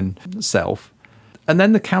her own self. And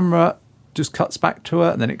then the camera just cuts back to her,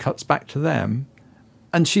 and then it cuts back to them,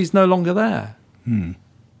 and she's no longer there. And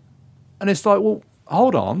it's like, well,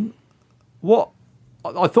 hold on. What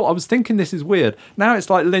I thought I was thinking this is weird. Now it's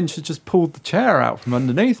like Lynch has just pulled the chair out from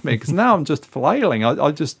underneath me because now I'm just flailing.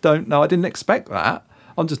 I just don't know. I didn't expect that.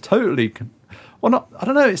 I'm just totally, I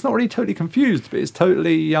don't know. It's not really totally confused, but it's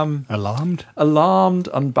totally alarmed,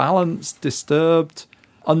 unbalanced, disturbed,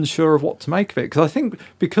 unsure of what to make of it. Because I think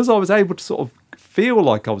because I was able to sort of feel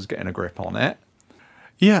like I was getting a grip on it.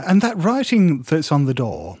 Yeah, and that writing that's on the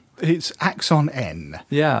door, it's Axon N.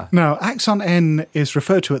 Yeah. Now, Axon N is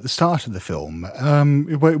referred to at the start of the film.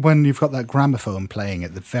 When you've got that gramophone playing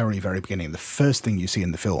at the very, very beginning, the first thing you see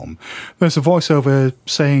in the film, there's a voiceover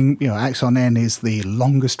saying, Axon N is the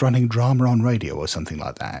longest running drama on radio or something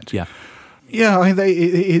like that. Yeah. Yeah, I mean,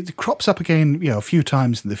 it crops up again, a few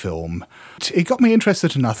times in the film. It got me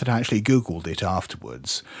interested enough that I actually Googled it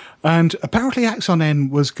afterwards. And apparently Axon N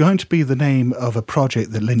was going to be the name of a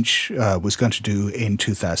project that Lynch was going to do in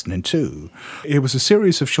 2002. It was a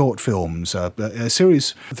series of short films, a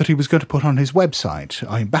series that he was going to put on his website.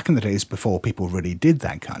 I mean, back in the days before people really did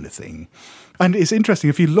that kind of thing. And it's interesting,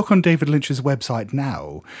 if you look on David Lynch's website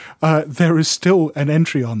now, there is still an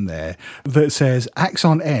entry on there that says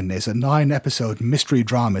Axon N is a 9-episode mystery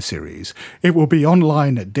drama series. It will be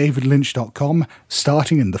online at davidlynch.com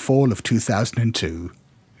starting in the fall of 2002.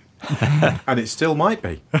 And it still might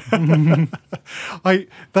be.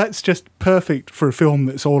 That's just perfect for a film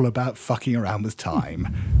that's all about fucking around with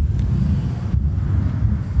time.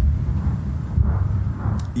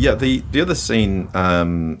 Yeah, the other scene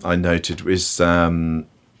I noted was I'm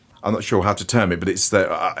not sure how to term it, but it's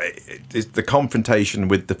the confrontation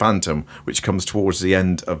with the Phantom, which comes towards the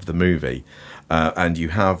end of the movie, and you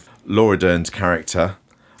have Laura Dern's character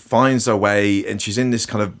finds her way, and she's in this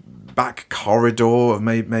kind of back corridor.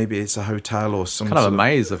 Maybe it's a hotel or some kind of sort a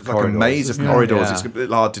maze of corridors. Like a maze of corridors. Yeah. It's a bit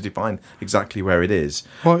hard to define exactly where it is.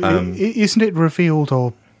 Well, isn't it revealed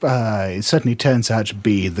or? It certainly turns out to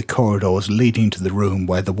be the corridors leading to the room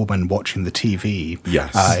where the woman watching the TV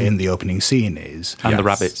in the opening scene is. And the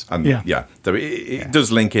rabbits. And yeah. So it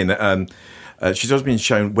does link in. She's always been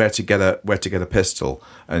shown where to get a pistol,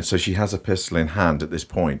 and so she has a pistol in hand at this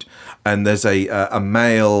point. And there's a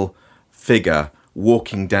male figure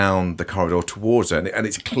walking down the corridor towards her, and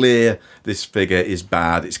it's clear this figure is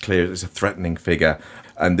bad. It's clear it's a threatening figure,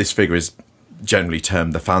 and this figure is generally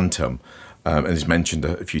termed the Phantom. And is mentioned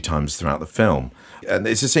a few times throughout the film. And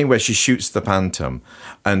it's a scene where she shoots the Phantom,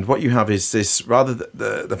 and what you have is this, rather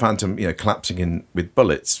the Phantom, collapsing in with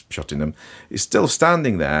bullets shot in him, is still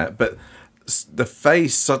standing there, but the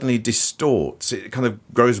face suddenly distorts. It kind of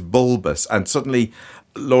grows bulbous, and suddenly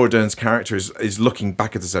Laura Dern's character is looking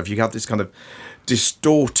back at herself. You have this kind of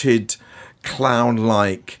distorted,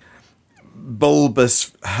 clown-like,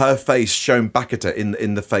 bulbous her face shown back at her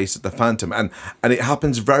in the face of the Phantom, and it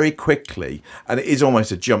happens very quickly, and it is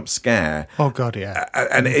almost a jump scare. Oh god, yeah.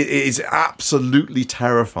 And it is absolutely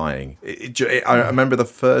terrifying. I remember the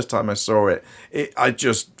first time I saw it, I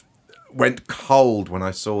just went cold when I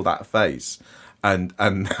saw that face. And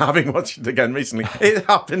having watched it again recently, it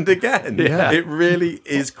happened again. Yeah. It really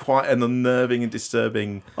is quite an unnerving and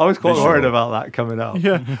disturbing. I was quite visual. worried about that coming up.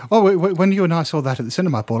 Yeah. Oh, when you and I saw that at the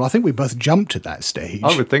cinema, Paul, I think we both jumped at that stage.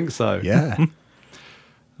 I would think so. Yeah.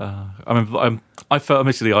 I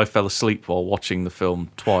fell asleep while watching the film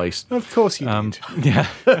twice. Of course you did. Yeah.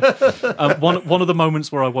 One of the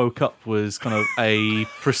moments where I woke up was kind of a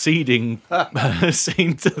preceding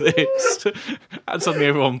scene to this, and suddenly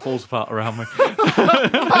everyone falls apart around me.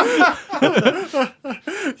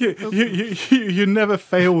 You never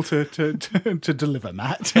fail to deliver,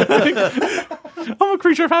 Matt. I'm a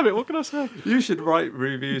creature of habit. What can I say? You should write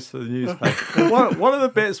reviews for the newspaper. One of the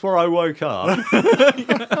bits where I woke up.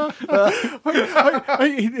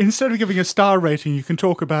 Instead of giving a star rating, you can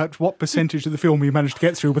talk about what percentage of the film you managed to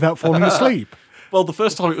get through without falling asleep. Well, the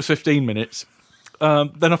first time it was 15 minutes.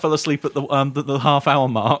 Then I fell asleep at the half-hour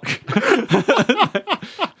mark.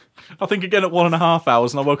 I think again at 1.5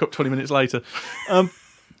 hours, and I woke up 20 minutes later.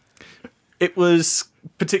 It was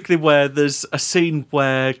particularly where there's a scene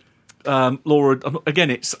where Laura, again,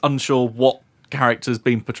 it's unsure what character's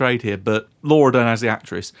been portrayed here, but Laura Dern as the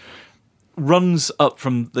actress runs up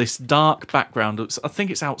from this dark background. I think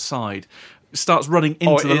it's outside. Starts running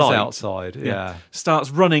into the light. Outside, yeah. Starts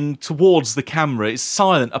running towards the camera. It's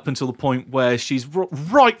silent up until the point where she's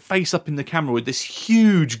right face up in the camera with this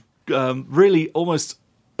huge, really almost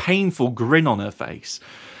painful grin on her face.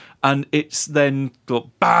 And it's then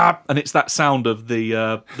got bab, and it's that sound of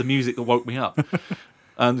the music that woke me up.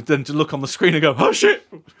 And then to look on the screen and go, oh shit!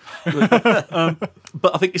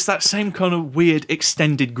 But I think it's that same kind of weird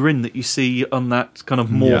extended grin that you see on that kind of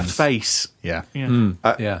morphed face. Yeah.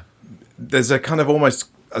 Yeah. There's a kind of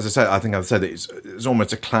almost as I said, I think I've said it's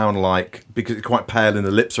almost a clown-like, because it's quite pale and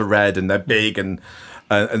the lips are red and they're big and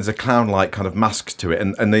there's a clown-like kind of mask to it.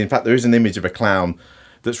 And in fact, there is an image of a clown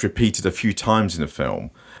that's repeated a few times in the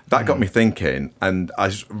film. That got me thinking, and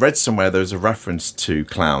I read somewhere there's a reference to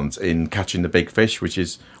clowns in Catching the Big Fish, which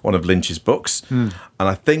is one of Lynch's books. And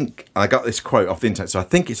I think, I got this quote off the internet, so I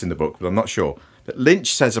think it's in the book, but I'm not sure. But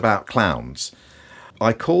Lynch says about clowns,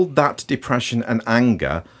 I called that depression and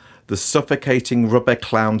anger the suffocating rubber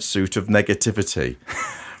clown suit of negativity.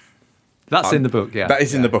 That's in the book, yeah. That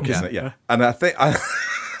is in the book, isn't it? Yeah. And I think,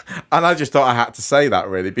 and I just thought I had to say that,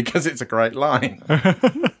 really, because it's a great line.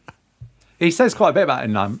 He says quite a bit about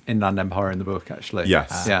Inland Empire in the book, actually.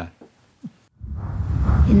 Yes. Yeah.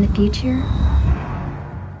 In the future?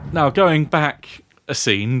 Now, going back a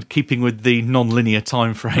scene, keeping with the non-linear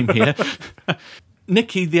time frame here,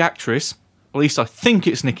 Nikki, the actress, or at least I think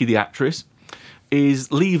it's Nikki, the actress,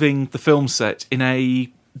 is leaving the film set in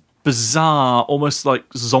a bizarre, almost like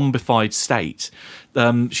zombified state.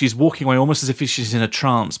 She's walking away almost as if she's in a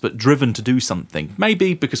trance, but driven to do something.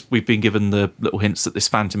 Maybe because we've been given the little hints that this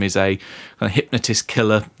phantom is a kind of hypnotist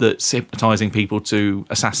killer that's hypnotising people to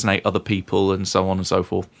assassinate other people and so on and so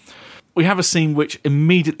forth. We have a scene which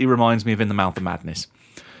immediately reminds me of In the Mouth of Madness.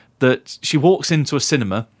 That she walks into a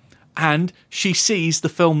cinema and she sees the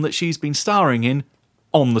film that she's been starring in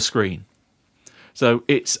on the screen. So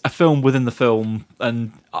it's a film within the film,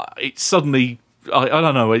 and it suddenly, I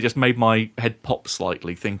don't know, it just made my head pop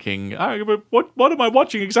slightly, thinking, oh, what am I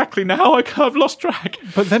watching exactly now? I've lost track.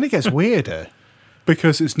 But then it gets weirder,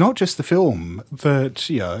 because it's not just the film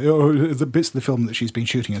that, or the bits of the film that she's been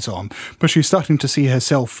shooting and so on, but she's starting to see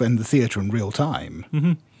herself in the theatre in real time.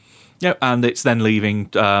 Mm-hmm. Yeah, and it's then leaving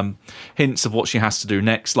hints of what she has to do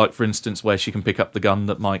next, like, for instance, where she can pick up the gun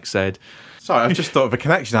that Mike said. Sorry, I just thought of a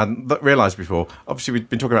connection I hadn't realised before. Obviously, we've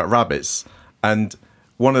been talking about rabbits, and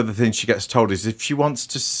one of the things she gets told is if she wants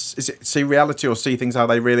to see reality or see things how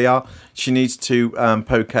they really are, she needs to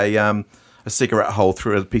poke a cigarette hole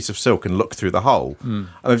through a piece of silk and look through the hole. And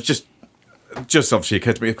it's just obviously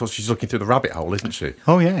occurred to me, of course, she's looking through the rabbit hole, isn't she?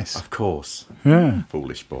 Oh, yes. Of course. Yeah.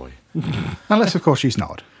 Foolish boy. Unless, of course, she's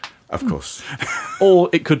not. Of course. Or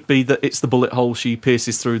it could be that it's the bullet hole she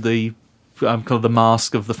pierces through the kind of the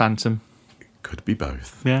mask of the phantom. Could be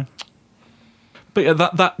both. Yeah. But yeah,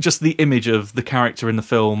 that just the image of the character in the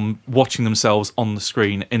film watching themselves on the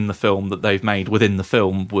screen in the film that they've made within the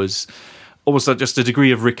film was almost like just a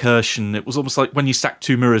degree of recursion. It was almost like when you stack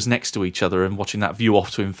two mirrors next to each other and watching that view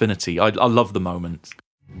off to infinity. I love the moment.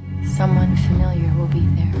 Someone familiar will be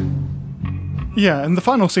there. Yeah, and the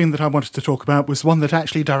final scene that I wanted to talk about was one that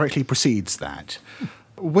actually directly precedes that,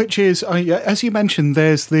 which is, as you mentioned,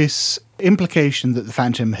 there's this implication that the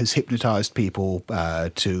Phantom has hypnotised people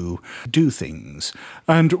to do things.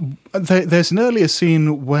 And there's an earlier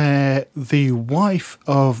scene where the wife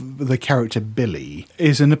of the character Billy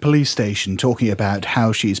is in a police station talking about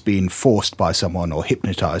how she's been forced by someone or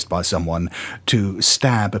hypnotised by someone to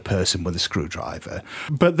stab a person with a screwdriver.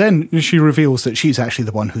 But then she reveals that she's actually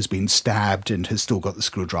the one who's been stabbed and has still got the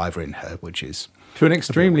screwdriver in her, which is... To an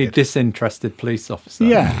extremely disinterested police officer.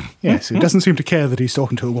 Yeah, yes. Who doesn't seem to care that he's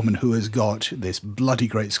talking to a woman who has got this bloody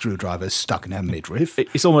great screwdriver stuck in her midriff.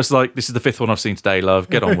 It's almost like, this is the fifth one I've seen today, love.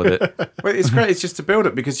 Get on with it. Well, it's great. It's just to build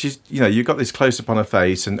it because she's, you've got this close up on her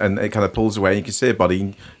face and it kind of pulls away and you can see her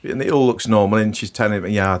body and it all looks normal and she's telling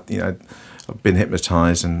him, I've been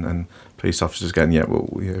hypnotised and police officers going,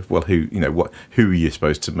 well, who are you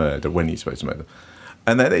supposed to murder? When are you supposed to murder?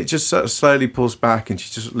 And then it just sort of slowly pulls back and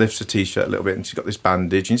she just lifts her T-shirt a little bit and she's got this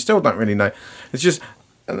bandage and you still don't really know. It's just,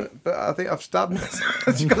 but I think I've stabbed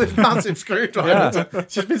myself. She's got this massive screwdriver. Yeah.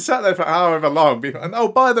 She's been sat there for however long. And oh,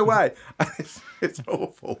 by the way, it's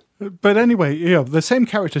awful. But anyway, the same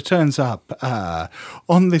character turns up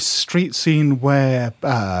on this street scene where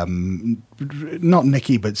not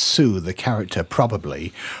Nikki, but Sue, the character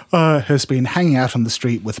probably, has been hanging out on the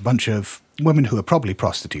street with a bunch of women who are probably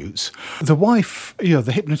prostitutes. The wife,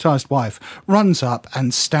 the hypnotised wife, runs up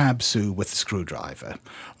and stabs Sue with a screwdriver.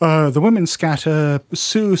 The women scatter.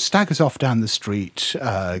 Sue staggers off down the street.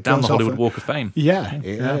 Down the Hollywood Walk of Fame.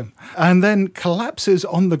 Yeah. And then collapses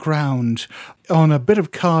on the ground on a bit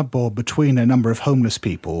of cardboard between a number of homeless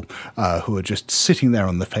people who are just sitting there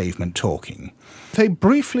on the pavement talking. They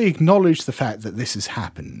briefly acknowledge the fact that this has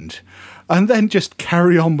happened, and then just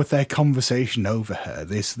carry on with their conversation over her.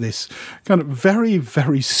 This kind of very,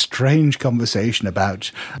 very strange conversation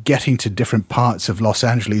about getting to different parts of Los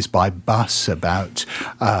Angeles by bus, about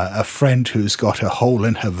a friend who's got a hole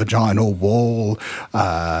in her vaginal wall.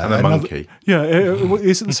 And a monkey. Yeah,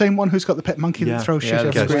 is it the same one who's got the pet monkey that throws shit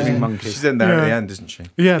everywhere? screaming monkey. She's in there at the end, isn't she?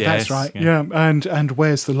 Yeah, Yes, that's right. yeah. Yeah, and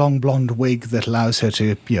wears the long blonde wig that allows her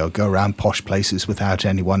to, go around posh places without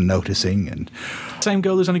anyone noticing. And Same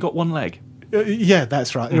girl who's only got one leg. yeah,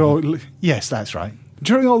 that's right. Yes, that's right.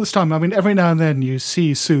 During all this time, I mean, every now and then you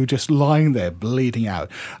see Sue just lying there bleeding out.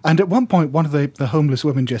 And at one point, one of the homeless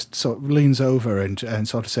women just sort of leans over and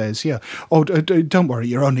sort of says, don't worry,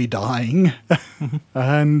 you're only dying.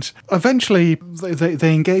 And eventually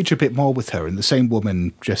they engage a bit more with her. And the same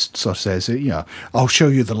woman just sort of says, I'll show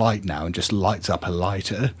you the light now, and just lights up a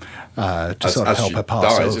lighter to sort of help her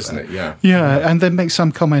pass over. Isn't it? Yeah. Yeah, and then makes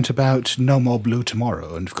some comment about no more Blue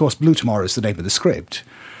Tomorrow. And of course, Blue Tomorrow is the name of the script.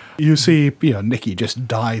 You see, Nikki just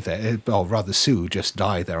die there, or rather Sue just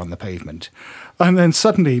die there on the pavement. And then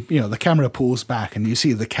suddenly, the camera pulls back and you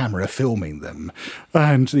see the camera filming them.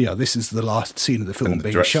 And, this is the last scene of the film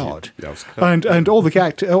being shot. And all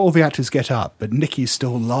the actors get up, but Nikki's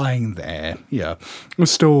still lying there,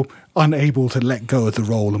 still unable to let go of the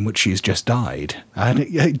role in which she's just died.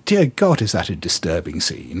 And, dear God, is that a disturbing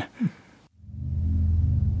scene.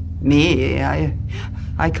 Me,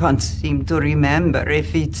 I can't seem to remember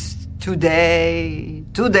if it's today,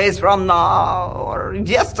 2 days from now, or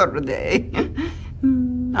yesterday.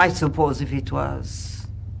 I suppose if it was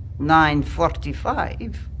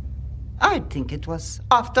 9:45, I'd think it was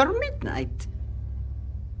after midnight.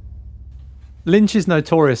 Lynch is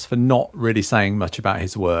notorious for not really saying much about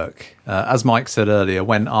his work. As Mike said earlier,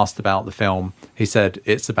 when asked about the film, he said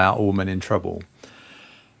it's about a woman in trouble.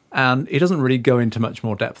 And he doesn't really go into much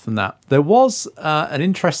more depth than that. There was an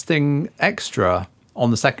interesting extra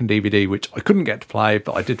on the second DVD, which I couldn't get to play,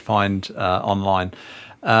 but I did find online,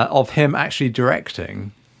 of him actually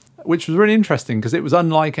directing, which was really interesting because it was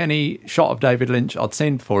unlike any shot of David Lynch I'd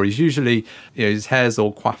seen before. He's usually, his hair's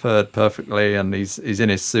all coiffured perfectly and he's in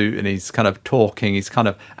his suit and he's kind of talking, he's kind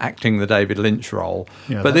of acting the David Lynch role.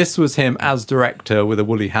 Yeah, but this was him as director with a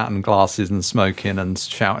woolly hat and glasses and smoking and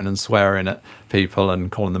shouting and swearing at people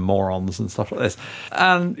and calling them morons and stuff like this.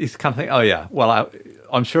 And you kind of think, oh yeah, well,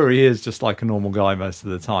 I'm sure he is just like a normal guy most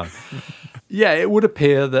of the time. Yeah, it would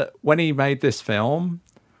appear that when he made this film,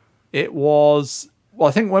 it was... Well,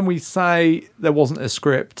 I think when we say there wasn't a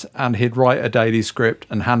script and he'd write a daily script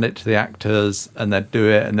and hand it to the actors and they'd do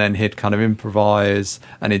it and then he'd kind of improvise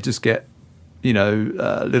and he'd just get,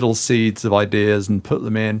 little seeds of ideas and put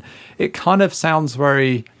them in. It kind of sounds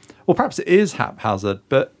very, well, perhaps it is haphazard,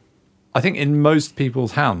 but I think in most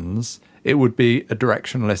people's hands, it would be a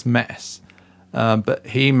directionless mess. But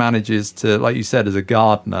he manages to, like you said, as a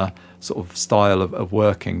gardener sort of style of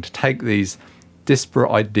working, to take these disparate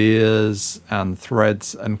ideas and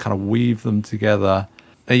threads and kind of weave them together.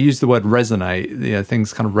 They use the word resonate,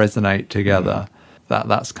 things kind of resonate together.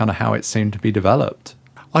 That's kind of how it seemed to be developed.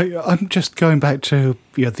 I'm just going back to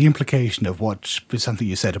the implication of what was something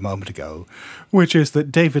you said a moment ago, which is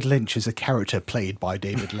that David Lynch is a character played by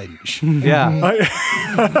David Lynch. Yeah.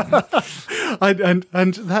 And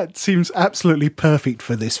that seems absolutely perfect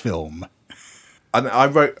for this film. And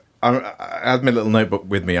I had my little notebook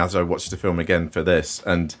with me as I watched the film again for this,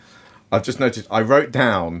 and I've just noticed I wrote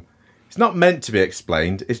down, it's not meant to be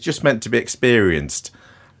explained, it's just meant to be experienced.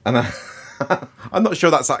 And I'm not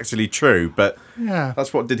sure that's actually true, but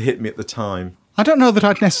that's what did hit me at the time. I don't know that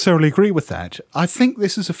I'd necessarily agree with that. I think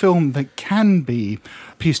this is a film that can be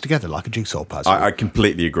pieced together like a jigsaw puzzle. I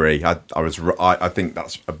completely agree. I think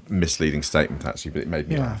that's a misleading statement, actually, but it made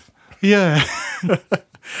me laugh. Yeah.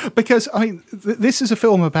 Because, this is a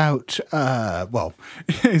film about,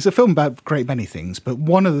 it's a film about a great many things, but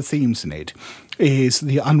one of the themes in it is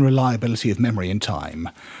the unreliability of memory and time.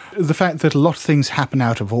 The fact that a lot of things happen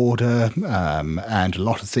out of order, and a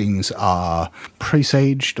lot of things are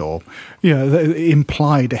presaged or,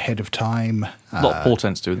 implied ahead of time. A lot of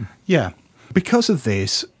portents to them. Yeah. Because of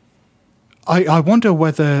this, I wonder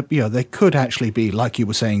whether there could actually be, like you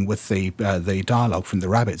were saying with the dialogue from the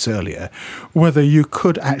rabbits earlier, whether you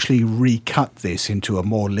could actually recut this into a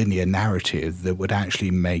more linear narrative that would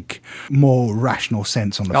actually make more rational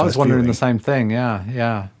sense on the first I was wondering viewing. the same thing.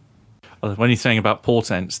 Yeah. When you're saying about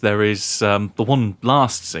portents, there is the one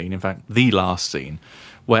last scene, in fact, the last scene,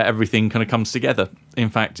 where everything kind of comes together. In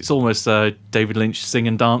fact, it's almost David Lynch sing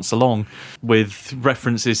and dance along with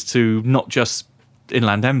references to not just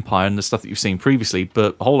Inland Empire and the stuff that you've seen previously,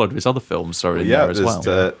 but a whole load of his other films are in there as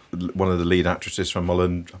well. One of the lead actresses from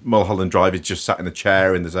Mulholland Drive is just sat in a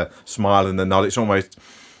chair, and there's a smile and a nod. It's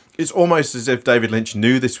almost as if David Lynch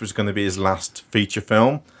knew this was going to be his last feature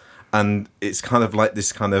film, and it's kind of like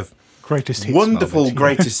this kind of greatest hits wonderful moment,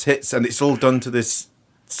 greatest hits, and it's all done to this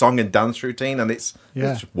song and dance routine, and it's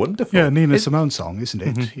wonderful. Yeah, Nina Simone song, isn't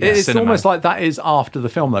it? Mm-hmm. It's almost like that is after the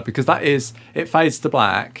film, though, because it fades to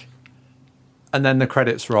black, and then the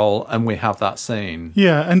credits roll, and we have that scene.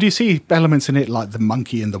 Yeah, and you see elements in it like the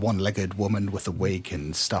monkey and the one-legged woman with the wig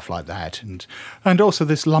and stuff like that, and also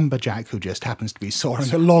this lumberjack who just happens to be sawing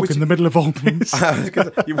a log in the middle of all this.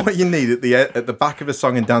 What you need at the back of a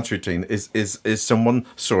song and dance routine is someone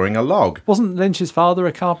sawing a log. Wasn't Lynch's father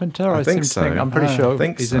a carpenter? I think so. I'm pretty sure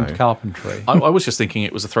he's into carpentry. I was just thinking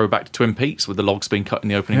it was a throwback to Twin Peaks with the logs being cut in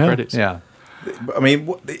the opening credits. Yeah. I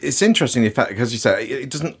mean, it's interesting, in fact, because you say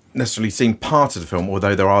it doesn't necessarily seem part of the film,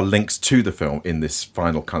 although there are links to the film in this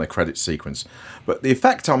final kind of credit sequence. But the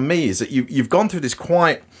effect on me is that you've gone through this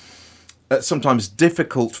quite sometimes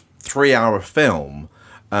difficult 3-hour film,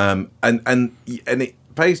 and it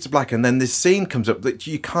fades to black, and then this scene comes up that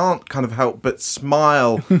you can't kind of help but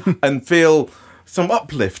smile and feel some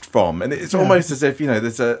uplift from, and it's almost as if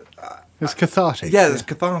it's cathartic. Yeah, there's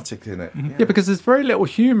cathartic in it. Yeah, because there's very little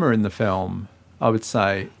humour in the film, I would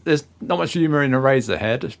say. There's not much humour in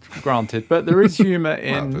Eraserhead, granted, but there is humour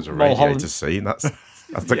in there's a Mulholland. radiator scene. That's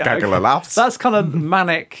a gaggle of laughs. That's kind of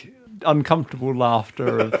manic, uncomfortable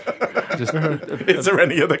laughter of just. Is there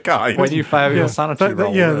any other kind? When you fail your sanity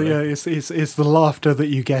roll. It's the laughter that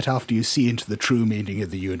you get after you see into the true meaning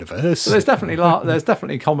of the universe. So there's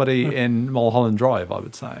definitely comedy in Mulholland Drive, I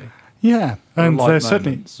would say. Yeah, and there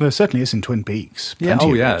moments. certainly is in Twin Peaks. Yeah,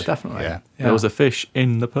 Plenty of it. definitely. Yeah. There was a fish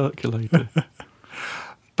in the percolator.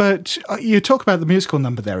 But you talk about the musical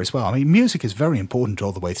number there as well. I mean, music is very important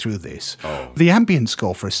all the way through this. The ambient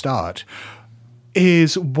score, for a start,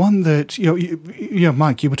 is one that,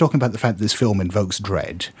 Mike, you were talking about the fact that this film invokes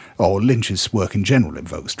dread, or Lynch's work in general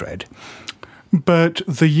invokes dread. But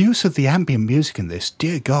the use of the ambient music in this,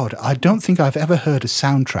 dear God, I don't think I've ever heard a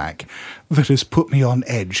soundtrack that has put me on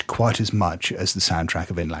edge quite as much as the soundtrack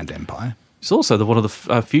of Inland Empire. It's also one of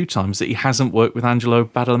the few times that he hasn't worked with Angelo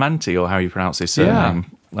Badalamenti, or how you pronounce his surname,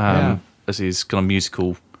 as his kind of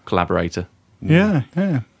musical collaborator. Yeah.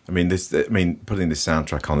 I mean, putting this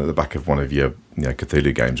soundtrack on at the back of one of your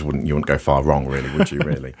Cthulhu games, you wouldn't go far wrong, really, would you?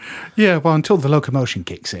 Really? Yeah. Well, until the locomotion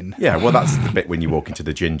kicks in. Yeah. Well, that's the bit when you walk into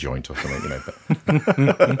the gin joint or something,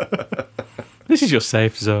 But this is your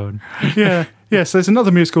safe zone. Yeah. Yes. There's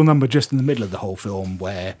another musical number just in the middle of the whole film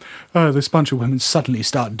where this bunch of women suddenly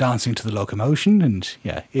start dancing to the locomotion, and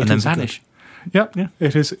then vanish. Yep. Yeah.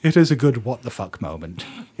 It is a good what the fuck moment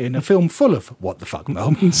in a film full of what the fuck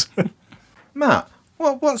moments. Matt,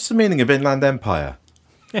 what's the meaning of Inland Empire?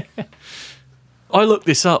 I looked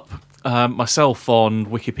this up myself on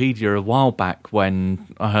Wikipedia a while back when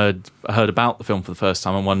I heard about the film for the first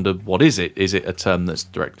time and wondered, what is it? Is it a term that's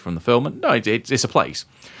directed from the film? And no, it's a place.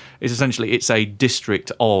 It's a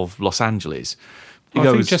district of Los Angeles. I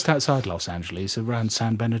think just outside Los Angeles, around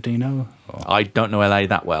San Bernardino. I don't know LA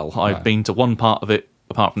that well. I've been to one part of it,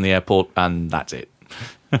 apart from the airport, and that's it.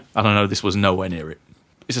 And I know this was nowhere near it.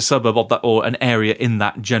 It's a suburb of that, or an area in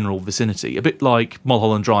that general vicinity. A bit like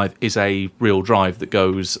Mulholland Drive is a real drive that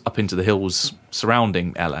goes up into the hills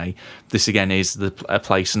surrounding LA. This again is a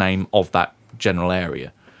place name of that general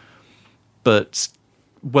area. But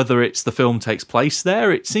whether it's the film takes place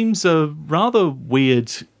there, it seems a rather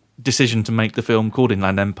weird decision to make the film called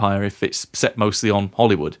Inland Empire if it's set mostly on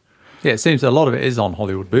Hollywood. Yeah, it seems a lot of it is on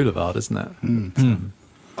Hollywood Boulevard, isn't it?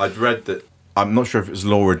 I'd read that. I'm not sure if it was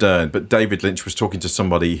Laura Dern, but David Lynch was talking to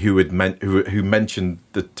somebody who mentioned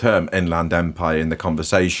the term Inland Empire in the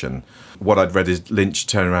conversation. What I'd read is Lynch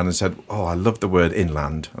turned around and said, "Oh, I love the word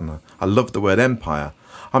inland, and I love the word empire.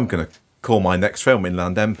 I'm going to call my next film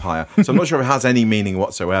Inland Empire." So I'm not sure if it has any meaning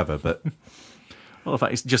whatsoever, but... Well, in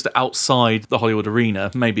fact, it's just outside the Hollywood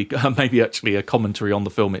arena, maybe actually a commentary on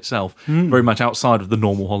the film itself, very much outside of the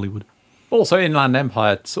normal Hollywood. Also, Inland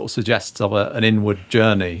Empire sort of suggests of an inward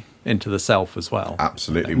journey into the self as well.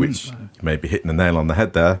 Absolutely, which you may be hitting the nail on the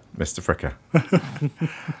head there, Mr. Fricker.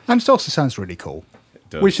 And it also sounds really cool.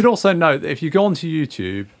 We should also note that if you go onto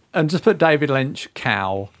YouTube and just put David Lynch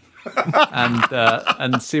cow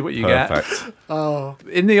and see what you get.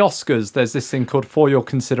 In the Oscars, there's this thing called For Your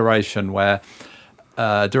Consideration, where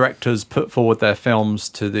directors put forward their films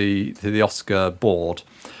to the Oscar board,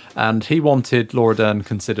 and he wanted Laura Dern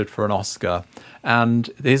considered for an Oscar. And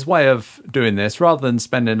his way of doing this, rather than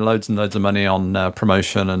spending loads and loads of money on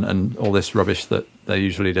promotion and all this rubbish that they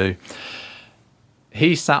usually do,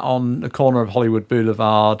 he sat on the corner of Hollywood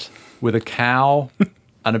Boulevard with a cow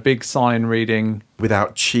and a big sign reading,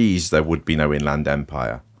 "Without cheese, there would be no Inland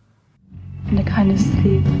Empire." And a kind of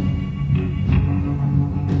sleep.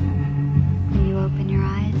 When you open your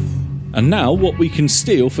eyes. And now, what we can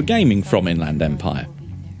steal for gaming from Inland Empire.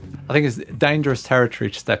 I think it's dangerous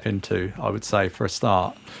territory to step into, I would say, for a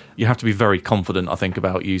start. You have to be very confident, I think,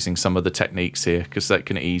 about using some of the techniques here, because that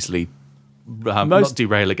can easily not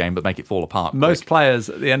derail a game, but make it fall apart. Most players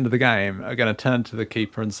at the end of the game are going to turn to the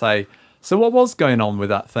keeper and say, "So what was going on with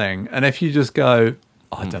that thing?" And if you just go,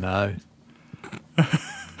 "I don't know,"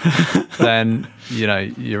 then,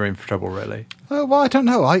 you're in for trouble, really. Well, I don't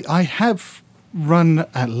know. I have run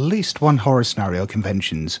at least one horror scenario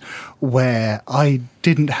conventions where I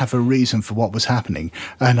didn't have a reason for what was happening,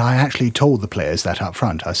 and I actually told the players that up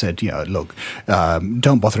front. I said, look,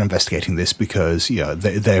 don't bother investigating this because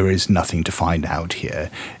there is nothing to find out here.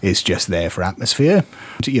 It's just there for atmosphere.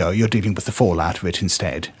 You're dealing with the fallout of it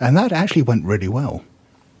instead, and that actually went really well.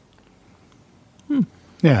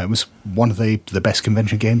 Yeah, it was one of the best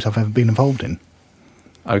convention games I've ever been involved in.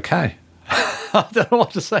 Okay. I don't know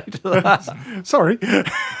what to say to that. Sorry.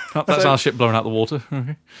 That's our ship blowing out the water.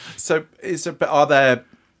 So, are there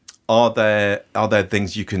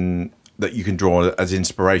things you can draw as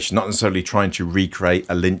inspiration? Not necessarily trying to recreate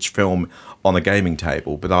a Lynch film on a gaming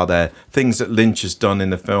table, but are there things that Lynch has done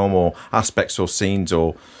in the film, or aspects or scenes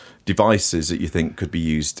or devices that you think could be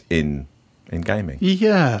used in gaming?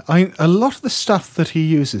 Yeah, a lot of the stuff that he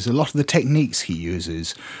uses, a lot of the techniques he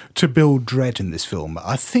uses to build dread in this film,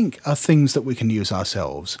 I think are things that we can use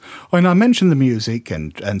ourselves. I mentioned the music,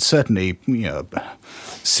 and certainly,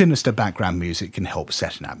 sinister background music can help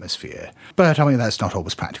set an atmosphere. But, that's not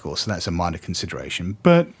always practical, so that's a minor consideration.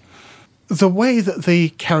 But the way that the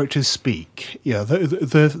characters speak,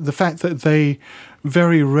 the fact that they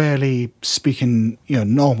very rarely speak in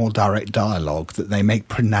normal direct dialogue, that they make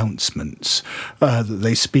pronouncements, that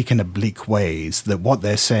they speak in oblique ways, that what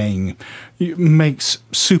they're saying makes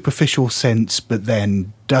superficial sense but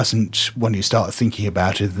then doesn't when you start thinking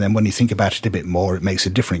about it, and then when you think about it a bit more it makes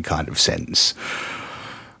a different kind of sense.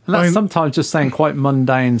 And that's sometimes just saying quite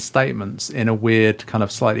mundane statements in a weird kind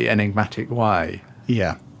of slightly enigmatic way.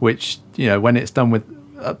 Yeah. Which, when it's done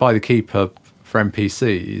by the keeper for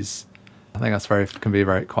NPCs, I think can be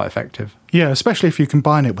quite effective. Yeah, especially if you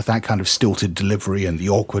combine it with that kind of stilted delivery and the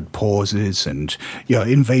awkward pauses and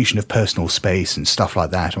invasion of personal space and stuff like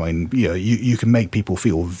that. You can make people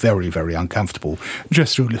feel very, very uncomfortable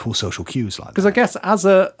just through little social cues like that. Because I guess as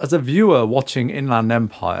a viewer watching Inland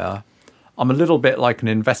Empire, I'm a little bit like an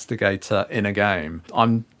investigator in a game.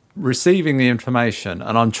 I'm receiving the information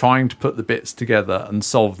and I'm trying to put the bits together and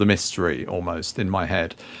solve the mystery almost in my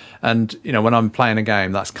head. And, when I'm playing a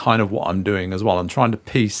game, that's kind of what I'm doing as well. I'm trying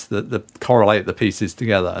to correlate the pieces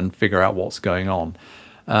together and figure out what's going on.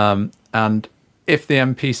 And if the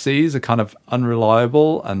NPCs are kind of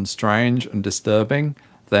unreliable and strange and disturbing,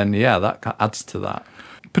 then, that adds to that.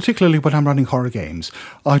 Particularly when I'm running horror games,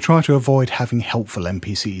 I try to avoid having helpful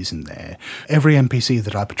NPCs in there. Every NPC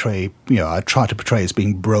that I portray, I try to portray as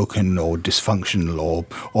being broken or dysfunctional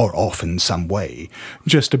or off in some way,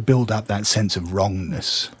 just to build up that sense of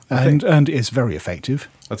wrongness. And it's very effective.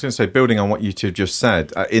 I was going to say, building on what you two just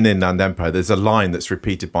said, in Inland Empire, there's a line that's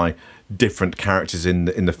repeated by different characters in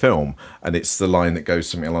the film, and it's the line that goes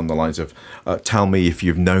something along the lines of, "Tell me if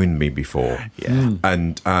you've known me before." Yeah.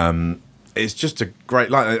 And it's just a great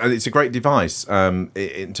line. It's a great device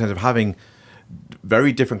in terms of having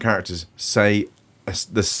very different characters say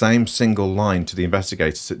the same single line to the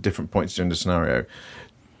investigators at different points during the scenario.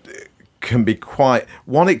 Can be quite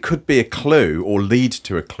it could be a clue or lead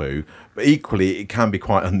to a clue, but equally it can be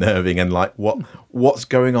quite unnerving and like what's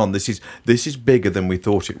going on. This is bigger than we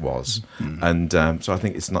thought it was. And so I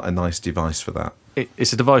think it's not a nice device for that.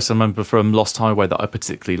 It's a device I remember from Lost Highway that I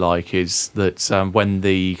particularly like, is that when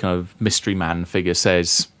the kind of mystery man figure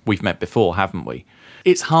says, "We've met before, haven't we?"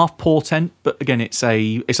 It's half portent, but again, it's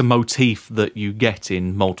a motif that you get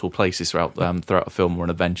in multiple places throughout a film or an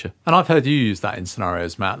adventure. And I've heard you use that in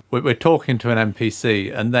scenarios, Matt. We're talking to an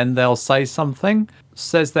NPC, and then they'll say something,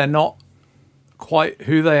 says they're not quite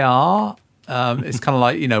who they are. It's kind of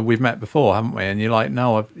like, we've met before, haven't we? And you're like,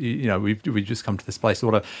 no, we've just come to this place or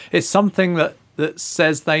whatever. It's something that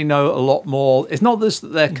says they know a lot more. It's not just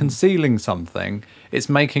that they're concealing something. It's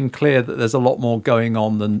making clear that there's a lot more going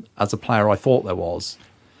on than, as a player, I thought there was.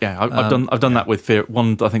 Yeah, I've done that with Fear.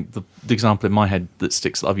 I think the example in my head that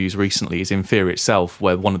sticks that I've used recently is in Fear itself,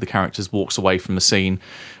 where one of the characters walks away from the scene,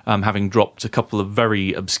 having dropped a couple of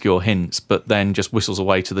very obscure hints, but then just whistles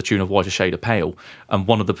away to the tune of "Whiter Shade of Pale." And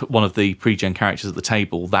one of the pre-gen characters at the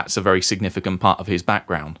table, that's a very significant part of his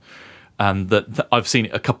background. And that I've seen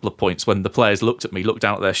it a couple of points when the players looked at me, looked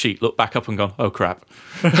down at their sheet, looked back up, and gone, "Oh crap."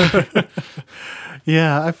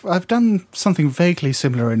 Yeah, I've done something vaguely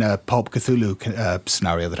similar in a Pulp Cthulhu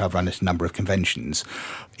scenario that I've run at a number of conventions.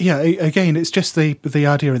 Yeah, again, it's just the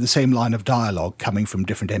idea of the same line of dialogue coming from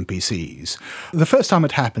different NPCs. The first time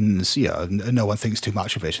it happens, no one thinks too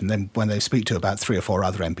much of it, and then when they speak to about 3 or 4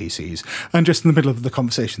 other NPCs, and just in the middle of the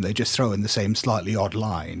conversation, they just throw in the same slightly odd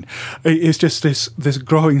line. It's just this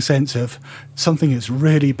growing sense of something is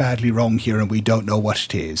really badly wrong here, and we don't know what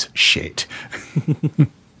it is. Shit.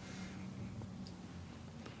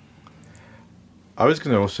 I was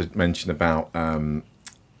going to also mention about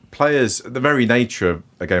players, the very nature of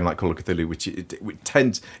a game like Call of Cthulhu, which it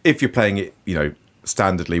tends, if you're playing it,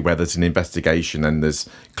 standardly, where there's an investigation and there's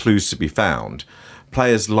clues to be found,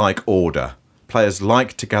 players like order. Players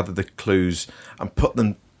like to gather the clues and put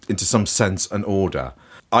them into some sense and order.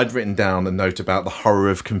 I'd written down a note about the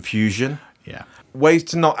horror of confusion. Yeah. Ways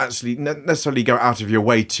to not actually necessarily go out of your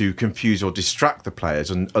way to confuse or distract the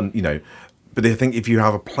players, and but I think if you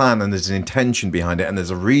have a plan and there's an intention behind it and there's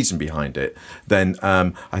a reason behind it, then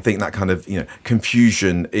I think that kind of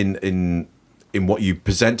confusion in what you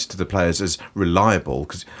present to the players is reliable.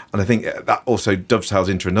 And I think that also dovetails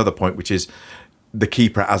into another point, which is the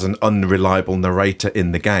keeper as an unreliable narrator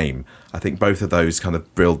in the game. I think both of those kind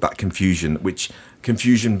of build that confusion, which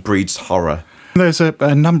confusion breeds horror. There's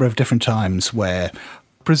a number of different times where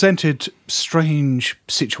presented strange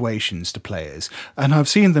situations to players, and I've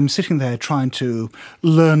seen them sitting there trying to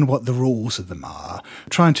learn what the rules of them are,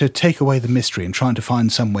 trying to take away the mystery and trying to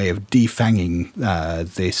find some way of defanging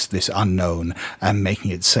this unknown and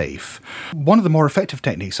making it safe. One of the more effective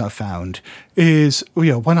techniques I've found is,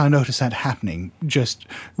 when I notice that happening, just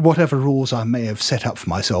whatever rules I may have set up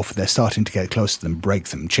for myself, they're starting to get close to them, break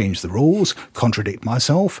them, change the rules, contradict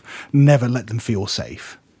myself, never let them feel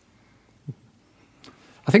safe.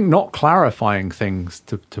 I think not clarifying things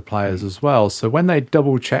to players as well. So when they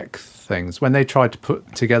double check things, when they try to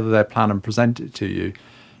put together their plan and present it to you,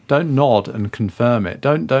 don't nod and confirm it.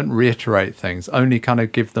 Don't reiterate things. Only kind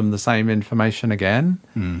of give them the same information again.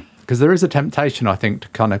 Because there is a temptation, I think, to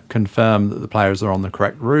kind of confirm that the players are on the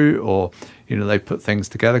correct route, or they put things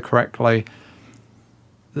together correctly.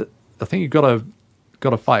 I think you've got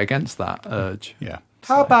to fight against that urge. Yeah.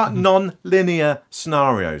 How about non-linear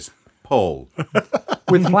scenarios, Paul?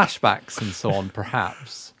 With flashbacks and so on,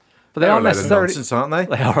 perhaps. But they aren't necessarily nonsense, aren't they?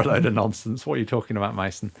 They are a load of nonsense. What are you talking about,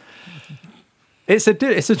 Mason? It's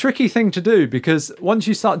a tricky thing to do, because once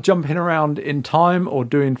you start jumping around in time or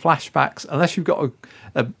doing flashbacks, unless you've got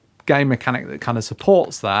a game mechanic that kind of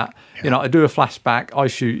supports that, I do a flashback, I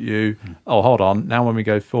shoot you. Oh, hold on. Now when we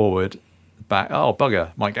go forward, back. Oh,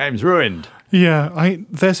 bugger, my game's ruined. Yeah,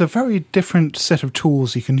 there's a very different set of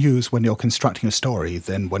tools you can use when you're constructing a story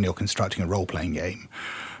than when you're constructing a role-playing game.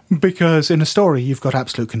 Because in a story, you've got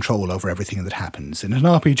absolute control over everything that happens. In an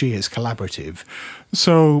RPG, it's collaborative.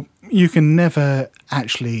 So you can never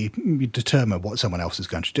actually determine what someone else is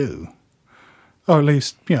going to do. Or at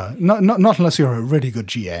least, not unless you're a really good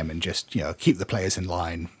GM and just, keep the players in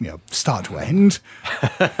line, start to end.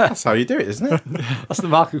 That's how you do it, isn't it? That's the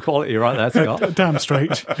mark of quality right there, Scott. Damn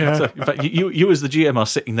straight. Yeah. So, in fact, you as the GM are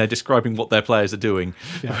sitting there describing what their players are doing.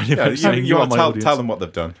 You want to tell them what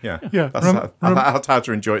they've done. Yeah. That's how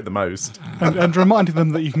to enjoy it the most. and reminding them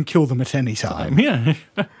that you can kill them at any time. Yeah.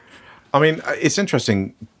 I mean, it's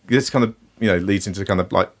interesting. This kind of, leads into kind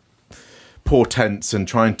of like portents and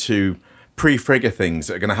trying to pre-figure things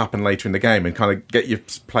that are going to happen later in the game and kind of get your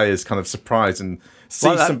players kind of surprised and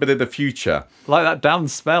see some bit of the future. Like that damn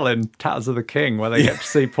spell in Tatters of the King where they get to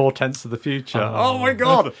see portents of the future. Oh my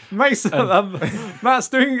God, Mason, Matt's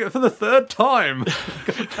doing it for the 3rd time.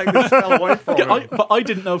 Take the spell away from him. But I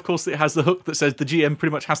didn't know, of course, that it has the hook that says the GM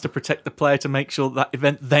pretty much has to protect the player to make sure that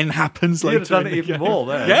event then happens later. You'd have done it even more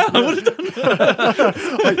there. Yeah, I would have done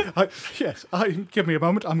that. Yes, give me a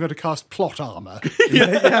moment. I'm going to cast plot armor.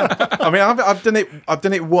 Yeah. I mean, I've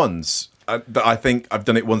done it once. But I think I've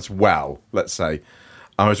done it once well, let's say.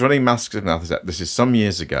 I was running Masks of Nathaset. This is some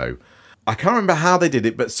years ago. I can't remember how they did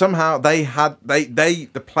it, but somehow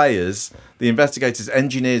the players, the investigators,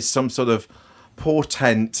 engineered some sort of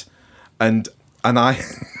portent, and I,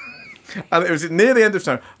 and it was near the end of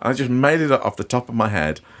time. I just made it up off the top of my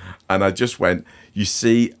head, and I just went, you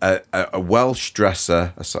see a Welsh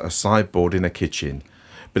dresser, a sideboard in a kitchen,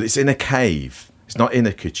 but it's in a cave. It's not in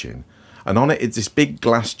a kitchen. And on it, it's this big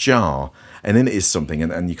glass jar, and in it is something,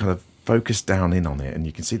 and you kind of focus down in on it, and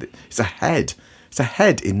you can see that it's a head. It's a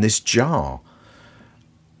head in this jar.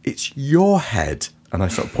 It's your head. And I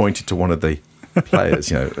sort of pointed to one of the players,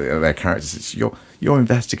 their characters. It's your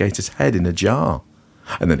investigator's head in a jar.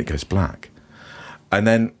 And then it goes black. And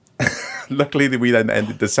then, luckily, we then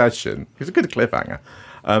ended the session. It was a good cliffhanger.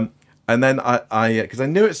 And then because I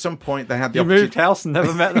knew at some point they had the opportunity. You moved house and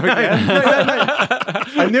never met them again.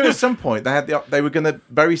 No. I knew at some point they were going to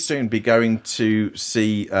very soon be going to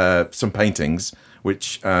see some paintings,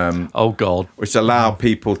 which oh god, which allow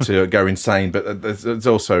people to go insane. But there's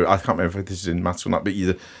also, I can't remember if this is in Maths or not, but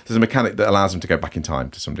there's a mechanic that allows them to go back in time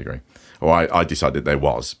to some degree. Or I decided there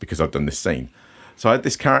was because I've done this scene. So I had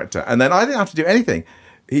this character, and then I didn't have to do anything.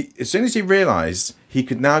 As soon as he realised he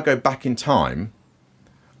could now go back in time,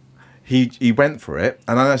 he went for it,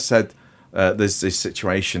 and I said, "There's this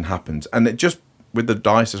situation happened," and it just with the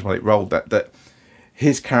dice as well, it rolled that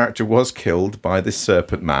his character was killed by this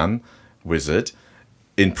serpent man wizard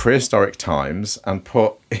in prehistoric times and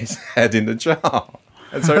put his head in a jar,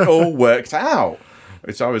 and so it all worked out.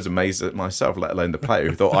 Which I was amazed at myself, let alone the player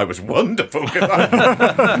who thought I was wonderful.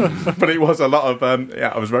 But it was a lot of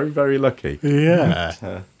I was very, very lucky.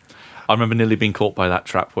 Yeah. I remember nearly being caught by that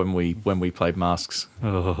trap when we played Masks.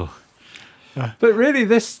 Oh. But really,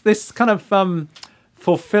 this kind of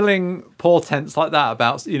fulfilling portents like that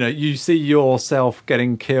about, you see yourself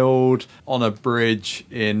getting killed on a bridge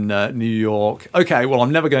in New York. Okay, well,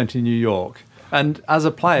 I'm never going to New York. And as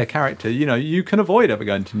a player character, you can avoid ever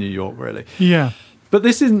going to New York, really. Yeah. But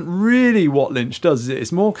this isn't really what Lynch does, is it?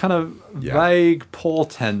 It's more kind of vague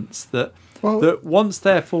portents that once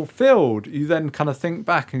they're fulfilled, you then kind of think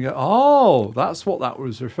back and go, oh, that's what that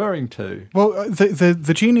was referring to. Well,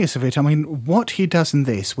 the genius of it, I mean, what he does in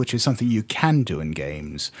this, which is something you can do in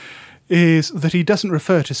games, is that he doesn't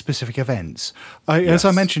refer to specific events. As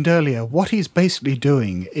I mentioned earlier, what he's basically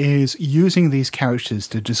doing is using these characters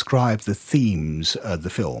to describe the themes of the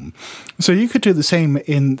film. So you could do the same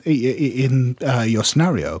in your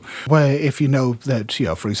scenario, where if you know that,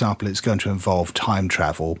 for example, it's going to involve time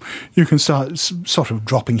travel, you can start sort of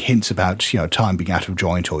dropping hints about, time being out of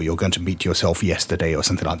joint, or you're going to meet yourself yesterday or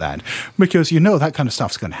something like that, because that kind of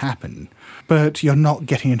stuff's going to happen, but you're not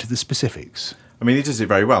getting into the specifics. I mean, he does it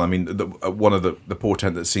very well. I mean, one of the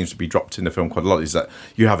portent that seems to be dropped in the film quite a lot is that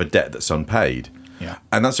you have a debt that's unpaid. Yeah.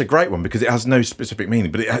 And that's a great one because it has no specific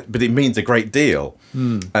meaning, but it means a great deal.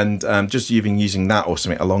 And just even using that or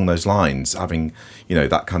something along those lines, having,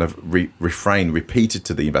 that kind of refrain repeated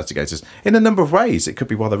to the investigators in a number of ways. It could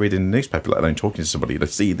be while they're reading the newspaper, let alone talking to somebody, they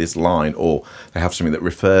see this line, or they have something that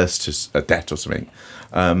refers to a debt or something.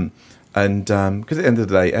 And because at the end of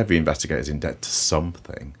the day, every investigator is in debt to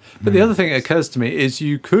something. But the other thing that occurs to me is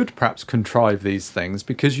you could perhaps contrive these things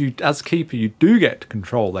because you, as keeper, you do get to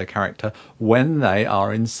control their character when they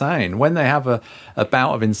are insane. When they have a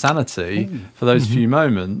bout of insanity for those few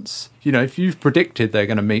moments, if you've predicted they're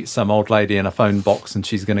going to meet some old lady in a phone box and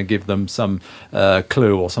she's going to give them some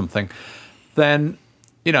clue or something, then,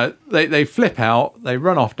 they flip out, they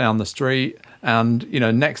run off down the street, and,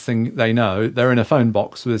 next thing they know, they're in a phone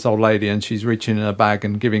box with this old lady and she's reaching in a bag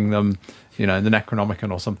and giving them, the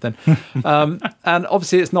Necronomicon or something. And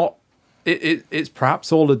obviously it's not, it's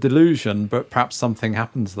perhaps all a delusion, but perhaps something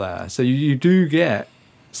happens there. So you do get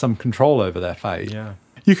some control over their fate. Yeah.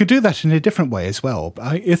 You could do that in a different way as well.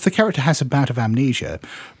 If the character has a bout of amnesia,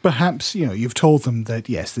 perhaps, you've told them that,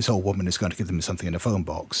 yes, this old woman is going to give them something in a phone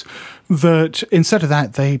box, that instead of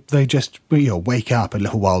that, they just, wake up a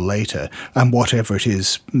little while later, and whatever it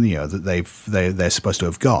is, that they're supposed to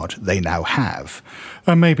have got, they now have.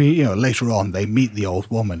 And maybe, later on, they meet the old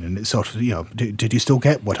woman, and it's sort of, did you still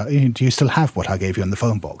get do you still have what I gave you in the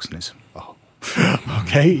phone box? And it's,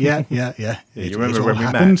 okay, yeah. You remember when we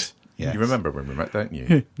met? Yes. You remember when we met, don't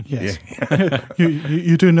you? Yes. Yeah.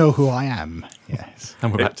 you do know who I am. Yes.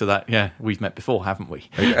 And we're back to that. Yeah, we've met before, haven't we?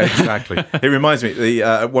 Exactly. It reminds me,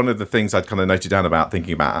 one of the things I'd kind of noted down about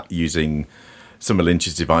thinking about using some of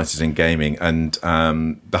Lynch's devices in gaming, and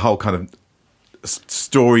the whole kind of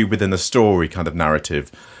story within a story kind of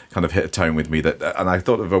narrative kind of hit a tone with me. And I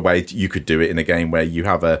thought of a way you could do it in a game where you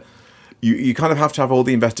have you kind of have to have all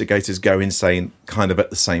the investigators go insane kind of at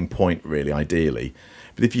the same point, really, ideally.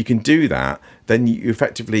 But if you can do that, then you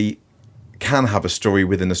effectively can have a story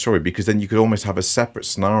within a story, because then you could almost have a separate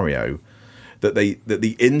scenario that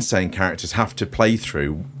the insane characters have to play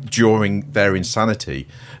through during their insanity,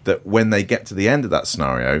 that when they get to the end of that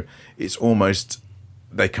scenario, it's almost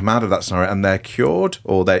they come out of that scenario and they're cured,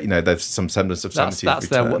 or there's some semblance of sanity.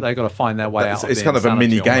 That's what they've got to find their way out. It's kind of a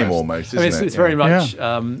mini game almost, isn't it? It's very much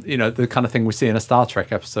the kind of thing we see in a Star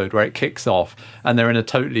Trek episode where it kicks off and they're in a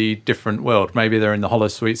totally different world. Maybe they're in the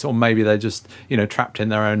holosuites, or maybe they're just trapped in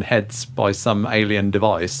their own heads by some alien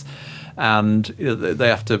device, and they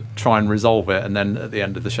have to try and resolve it. And then at the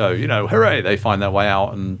end of the show, hooray, they find their way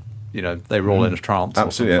out and they roll in a trance.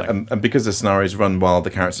 Absolutely. And because the scenarios run while the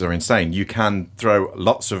characters are insane, you can throw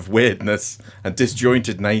lots of weirdness and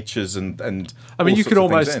disjointed natures and I mean, you could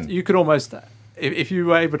almost, if you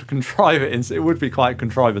were able to contrive it, it would be quite a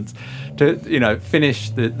contrivance to, finish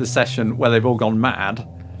the session where they've all gone mad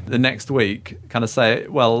the next week, kind of say,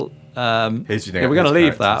 well, we're going to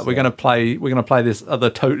leave that. We're going to play this other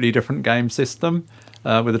totally different game system.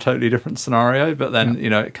 With a totally different scenario, but then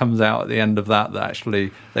it comes out at the end of that actually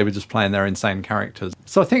they were just playing their insane characters.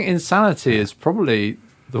 So I think insanity is probably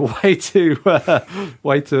the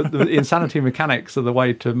the insanity mechanics are the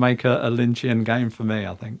way to make a Lynchian game for me,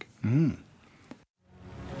 I think.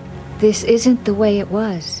 This isn't the way it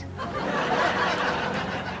was.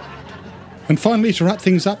 And finally, to wrap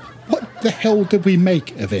things up, what the hell did we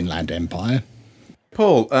make of Inland Empire?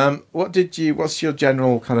 Paul, what's your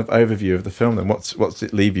general kind of overview of the film then? What's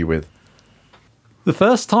it leave you with? The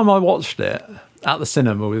first time I watched it at the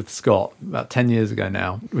cinema with Scott, about 10 years ago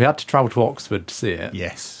now, we had to travel to Oxford to see it.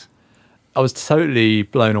 Yes. I was totally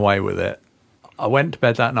blown away with it. I went to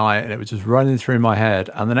bed that night and it was just running through my head.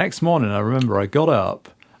 And the next morning, I remember I got up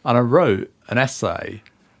and I wrote an essay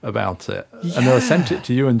about it. Yeah. And I sent it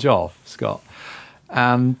to you and Joff, Scott.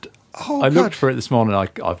 And I looked for it this morning.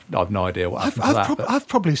 I've no idea what happened to that. I've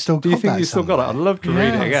probably still got it. Do you think you still got it? I'd love to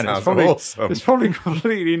read it again. Awesome. It's probably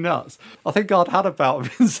completely nuts. I think I'd had a bout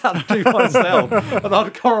of insanity myself, and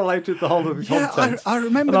I'd correlated the whole of the content. I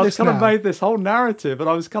remember and this I've kind of made this whole narrative, and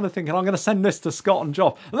I was kind of thinking, I'm going to send this to Scott and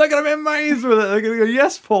Joff, and they're going to be amazed with it. They're going to go,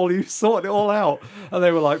 yes, Paul, you sorted it all out. And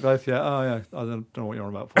they were like both, I don't know what you're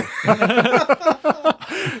on about,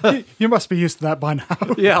 Paul. You must be used to that by now.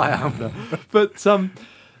 Yeah, I am. But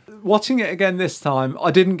watching it again this time,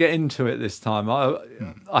 I didn't get into it this time.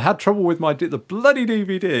 I had trouble with the bloody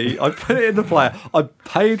DVD. I put it in the player. I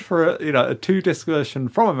paid for a 2-disc version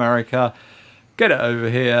from America. Get it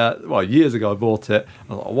over here. Well, years ago I bought it.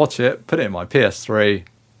 I'll watch it, put it in my PS3,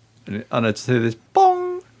 and I just hear this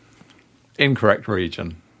bong. Incorrect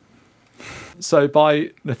region. So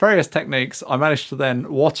by nefarious techniques, I managed to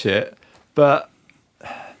then watch it, but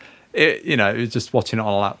it was just watching it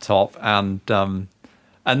on a laptop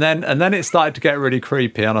and then it started to get really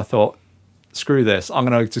creepy, and I thought, screw this, I'm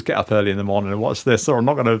going to just get up early in the morning and watch this, or I'm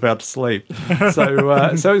not going to be able to sleep. So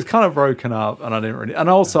it was kind of broken up, and I didn't really. And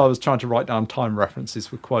also, I was trying to write down time references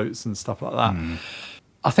for quotes and stuff like that.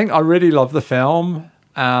 I think I really love the film,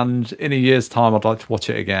 and in a year's time, I'd like to watch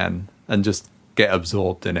it again and just get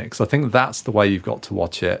absorbed in it, because I think that's the way you've got to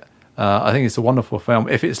watch it. I think it's a wonderful film.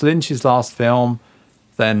 If it's Lynch's last film,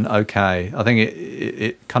 then okay. I think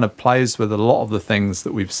it kind of plays with a lot of the things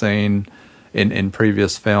that we've seen in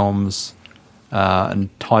previous films, and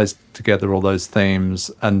ties together all those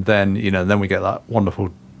themes. And then then we get that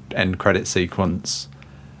wonderful end credit sequence,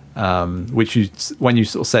 which when you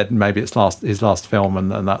sort of said maybe it's his last film,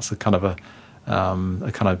 and that's a kind of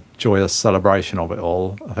a joyous celebration of it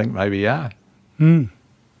all. I think maybe yeah,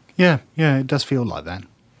 it does feel like that.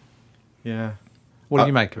 Yeah. What do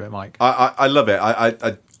you make of it, Mike? I love it.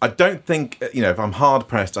 I don't think, if I'm hard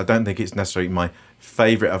pressed, I don't think it's necessarily my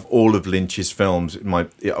favourite of all of Lynch's films. I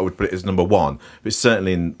would put it as number one, but it's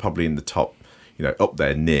certainly probably in the top, up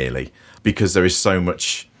there nearly, because there is so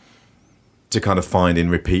much to kind of find in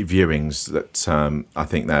repeat viewings that I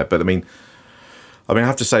think there. But I mean, I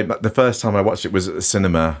have to say, the first time I watched it was at the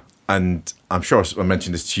cinema, and I'm sure I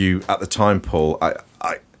mentioned this to you at the time, Paul.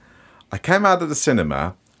 I came out of the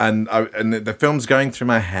cinema. And the film's going through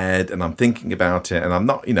my head, and I'm thinking about it, and I'm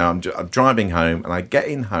not, I'm driving home, and I get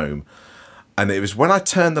in home, and it was when I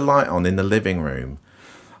turned the light on in the living room,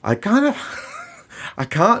 I can't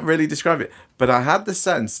really describe it, but I had the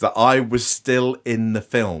sense that I was still in the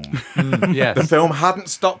film. Yes. The film hadn't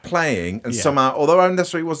stopped playing, and somehow, although I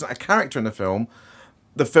necessarily wasn't a character in the film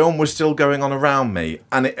was still going on around me,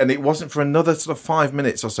 and it wasn't for another sort of 5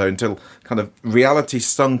 minutes or so until kind of reality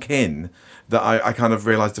sunk in that I kind of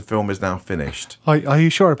realised the film is now finished. Are you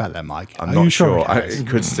sure about that, Mike? I'm not sure. It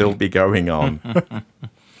could still be going on.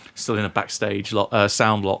 Still in a backstage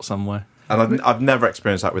sound lot somewhere. And I've never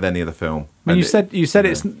experienced that with any other film. I mean, you said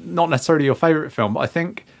it's not necessarily your favourite film, but I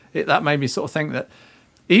think that made me sort of think that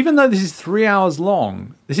even though this is 3 hours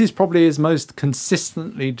long, this is probably his most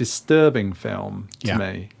consistently disturbing film to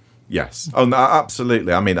me. Yes. Oh, no,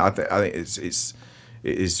 absolutely. I mean, I think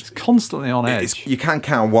It is constantly on edge. You can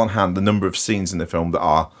count on one hand the number of scenes in the film that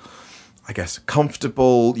are, I guess,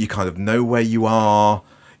 comfortable. You kind of know where you are.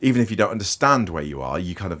 Even if you don't understand where you are,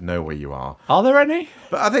 you kind of know where you are. Are there any?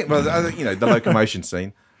 But I think the locomotion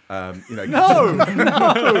scene. No.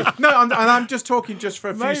 I'm just talking just for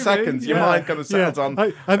a few seconds. Your mind kind of settles on,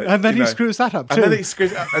 and then he screws that up too. And then he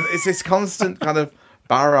screws, and it's this constant kind of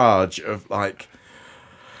barrage of like,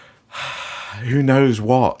 who knows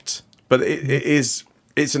what. But it is.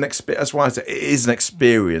 It's an experience. That's why I say it is an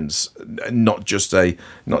experience, not just a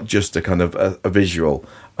kind of a visual.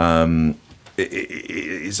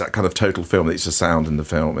 It's that kind of total film. It's a sound in the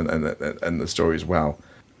film and the story as well.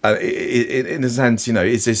 In a sense,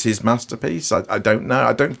 is this his masterpiece? I don't know.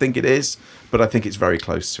 I don't think it is, but I think it's very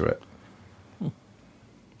close to it.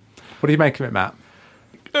 What do you make of it, Matt?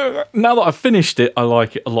 Now that I've finished it, I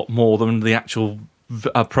like it a lot more than the actual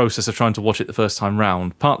process of trying to watch it the first time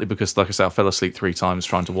round. Partly because, like I say, I fell asleep 3 times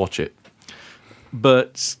trying to watch it.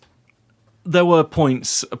 But there were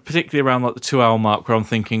points, particularly around like the 2-hour mark, where I'm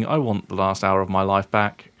thinking, I want the last hour of my life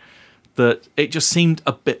back. That it just seemed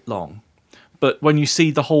a bit long. But when you see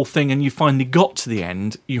the whole thing and you finally got to the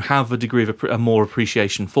end, you have a degree of a more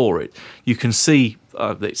appreciation for it. You can see,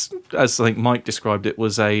 it's, as I think Mike described it,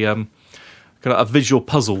 was a kind of a visual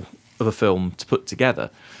puzzle of a film to put together.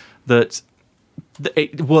 That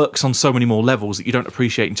it works on so many more levels that you don't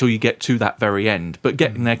appreciate until you get to that very end. But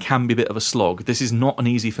getting there can be a bit of a slog. This is not an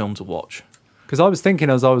easy film to watch. Because I was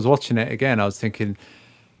thinking, as I was watching it again, I was thinking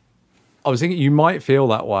you might feel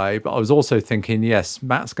that way, but I was also thinking, yes,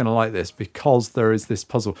 Matt's going to like this because there is this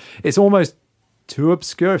puzzle. It's almost too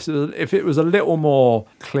obscure. If it was a little more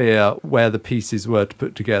clear where the pieces were to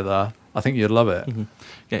put together, I think you'd love it. Mm-hmm.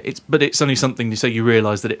 Yeah, but it's only something to say you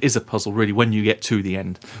realise that it is a puzzle, really, when you get to the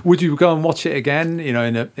end. Would you go and watch it again, in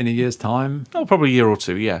a year's time? Oh, probably a year or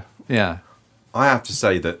two, yeah. Yeah. I have to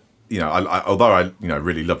say that, although I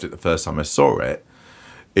really loved it the first time I saw it,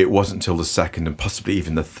 it wasn't until the second and possibly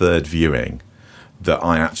even the third viewing that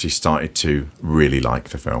I actually started to really like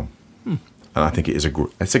the film. And I think it's a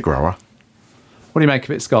grower. What do you make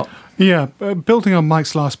of it, Scott? Yeah, building on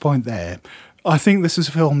Mike's last point there, I think this is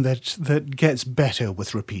a film that gets better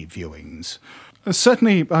with repeat viewings.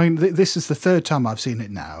 Certainly, I mean, this is the 3rd time I've seen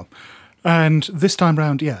it now. And this time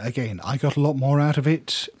round, again, I got a lot more out of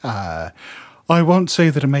it. I won't say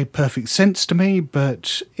that it made perfect sense to me,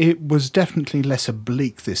 but it was definitely less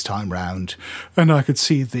oblique this time round, and I could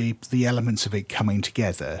see the elements of it coming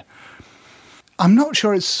together. I'm not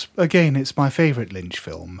sure it's my favourite Lynch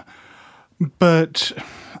film, but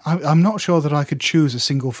I'm not sure that I could choose a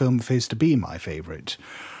single film of his to be my favourite.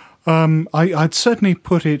 I'd certainly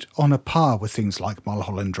put it on a par with things like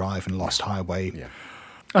Mulholland Drive and Lost Highway,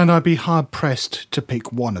 and I'd be hard-pressed to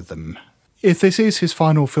pick one of them. If this is his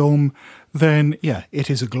final film, then, it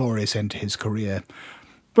is a glorious end to his career.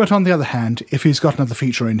 But on the other hand, if he's got another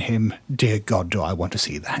feature in him, dear God, do I want to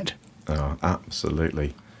see that. Oh,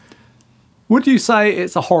 absolutely. Would you say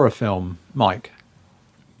it's a horror film, Mike?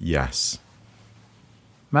 Yes.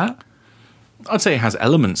 Matt? I'd say it has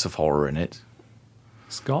elements of horror in it.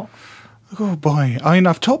 Scott? Oh boy, I mean,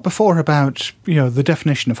 I've talked before about, the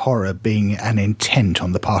definition of horror being an intent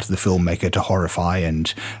on the part of the filmmaker to horrify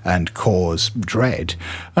and cause dread.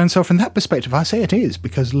 And so from that perspective, I say it is,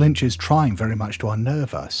 because Lynch is trying very much to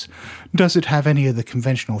unnerve us. Does it have any of the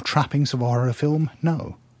conventional trappings of a horror film?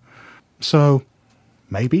 No. So,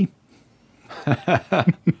 maybe.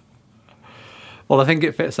 Well, I think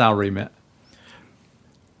it fits our remit.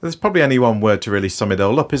 There's probably only one word to really sum it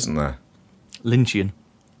all up, isn't there? Lynchian.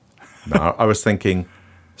 No, I was thinking,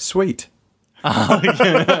 sweet.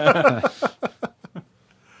 The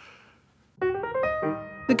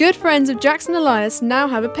good friends of Jackson Elias now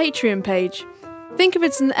have a Patreon page. Think of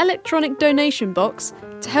it as an electronic donation box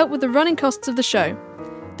to help with the running costs of the show.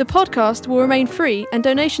 The podcast will remain free and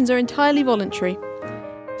donations are entirely voluntary.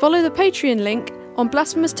 Follow the Patreon link on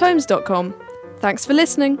blasphemoustomes.com. Thanks for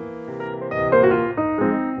listening.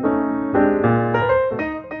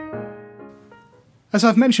 As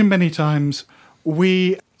I've mentioned many times,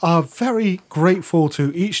 we are very grateful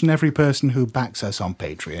to each and every person who backs us on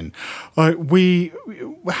Patreon. We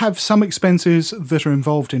have some expenses that are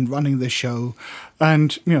involved in running this show,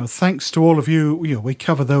 and thanks to all of you, we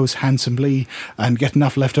cover those handsomely and get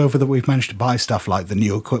enough left over that we've managed to buy stuff like the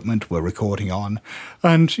new equipment we're recording on,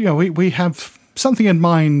 and we have something in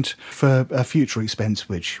mind for a future expense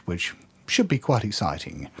which should be quite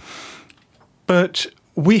exciting. But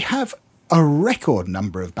we have a record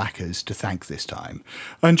number of backers to thank this time.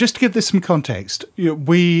 And just to give this some context,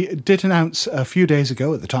 we did announce a few days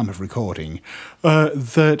ago at the time of recording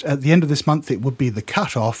that at the end of this month it would be the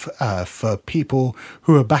cut-off for people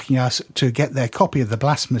who are backing us to get their copy of the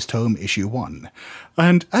Blasphemous Tome Issue 1.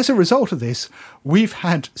 And as a result of this, we've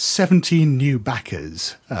had 17 new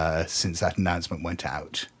backers since that announcement went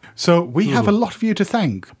out. So we have a lot of you to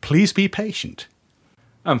thank. Please be patient.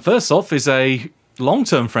 And first off is a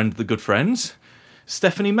long-term friend of the Good Friends,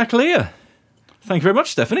 Stephanie McAleer. Thank you very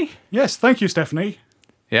much, Stephanie. Yes, thank you, Stephanie.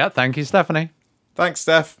 Yeah, thank you, Stephanie. Thanks,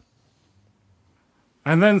 Steph.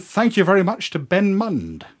 And then thank you very much to Ben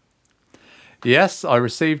Mund. Yes, I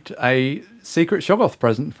received a secret Shoggoth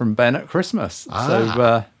present from Ben at Christmas.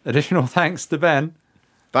 So additional thanks to Ben.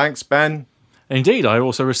 Thanks, Ben. Indeed, I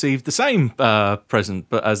also received the same present,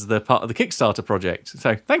 but as the part of the Kickstarter project.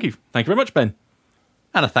 So thank you. Thank you very much, Ben.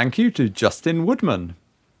 And a thank you to Justin Woodman.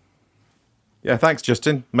 Yeah, thanks,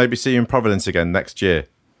 Justin. Maybe see you in Providence again next year.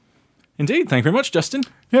 Indeed, thank you very much, Justin.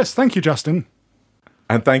 Yes, thank you, Justin.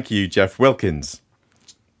 And thank you, Jeff Wilkins.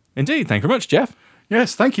 Indeed, thank you very much, Jeff.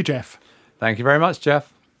 Yes, thank you, Jeff. Thank you very much,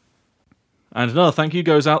 Jeff. And another thank you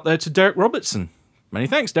goes out there to Derek Robertson. Many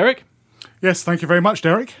thanks, Derek. Yes, thank you very much,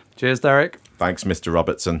 Derek. Cheers, Derek. Thanks, Mr.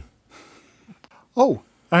 Robertson. Oh,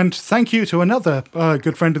 and thank you to another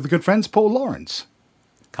good friend of the Good Friends, Paul Lawrence.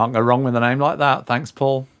 Can't go wrong with a name like that. Thanks,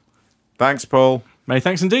 Paul. Thanks, Paul. Many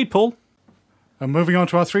thanks indeed, Paul. And moving on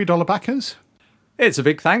to our $3 backers. It's a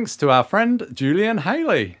big thanks to our friend Julian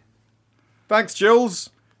Haley. Thanks,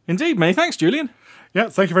 Jules. Indeed, many thanks, Julian. Yeah,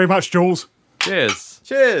 thank you very much, Jules. Cheers.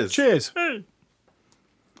 Cheers. Cheers.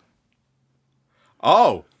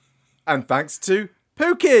 Oh, and thanks to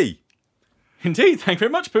Pookie. Indeed, thank you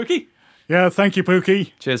very much, Pookie. Yeah, thank you,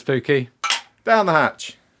 Pookie. Cheers, Pookie. Down the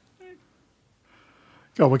hatch.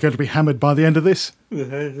 God, we're going to be hammered by the end of this. What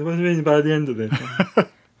do you mean by the end of it?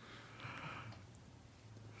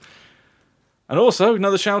 And also,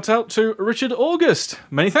 another shout out to Richard August.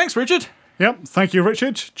 Many thanks, Richard. Yep, thank you,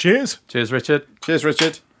 Richard. Cheers. Cheers, Richard. Cheers,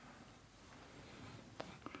 Richard.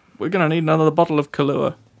 We're going to need another bottle of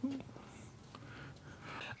Kahlua.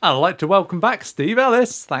 I'd like to welcome back Steve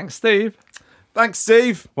Ellis. Thanks, Steve. Thanks,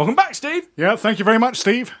 Steve. Welcome back, Steve. Yeah, thank you very much,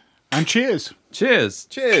 Steve. And cheers. Cheers.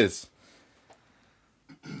 Cheers.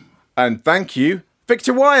 And thank you,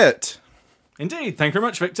 Victor Wyatt. Indeed, thank you very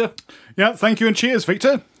much, Victor. Yeah, thank you and cheers,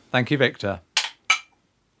 Victor. Thank you, Victor.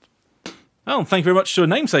 Oh, thank you very much to a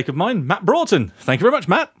namesake of mine, Matt Broughton. Thank you very much,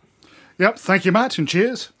 Matt. Yep, thank you, Matt, and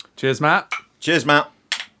cheers. Cheers, Matt. Cheers, Matt.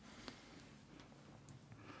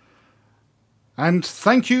 And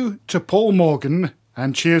thank you to Paul Morgan,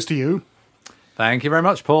 and cheers to you. Thank you very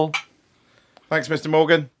much, Paul. Thanks, Mr.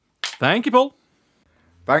 Morgan. Thank you, Paul.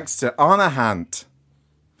 Thanks to Anna Hant.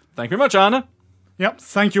 Thank you very much, Anna. Yep,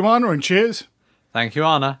 thank you, Anna, and cheers. Thank you,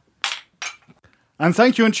 Anna. And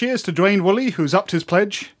thank you and cheers to Dwayne Woolley, who's upped his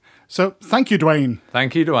pledge. So, thank you, Dwayne.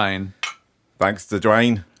 Thank you, Dwayne. Thanks to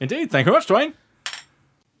Dwayne. Indeed, thank you very much, Dwayne.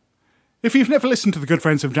 If you've never listened to the Good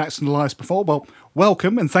Friends of Jackson Elias before, well,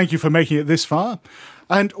 welcome and thank you for making it this far.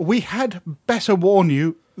 And we had better warn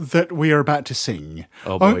you that we are about to sing.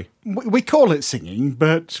 Oh, boy. We call it singing,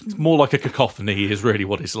 but... It's more like a cacophony is really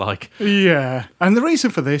what it's like. Yeah. And the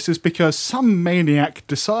reason for this is because some maniac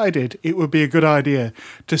decided it would be a good idea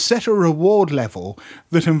to set a reward level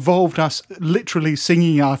that involved us literally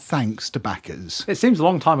singing our thanks to backers. It seems a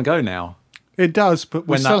long time ago now. It does, but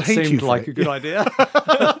we when still that hate you seemed for like it. a good idea.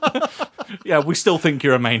 Yeah, we still think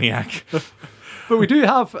you're a maniac. But we do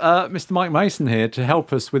have Mr. Mike Mason here to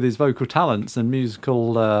help us with his vocal talents and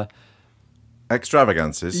musical...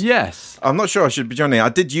 extravagances. Yes. I'm not sure I should be joining. I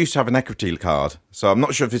did used to have an equity card, so I'm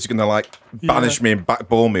not sure if it's going to banish me and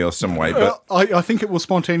backball me or some way. But I think it will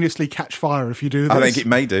spontaneously catch fire if you do this. I think it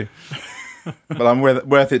may do. But I'm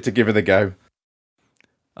worth it to give it a go.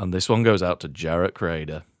 And this one goes out to Jarrett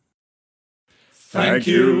Crader. Thank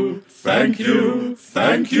you, thank you,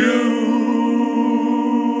 thank you,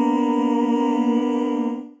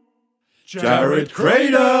 Jarrett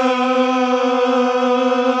Crader.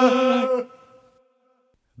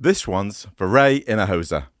 This one's for Ray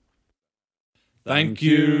Inahosa. Thank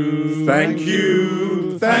you, thank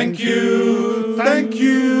you, thank you, thank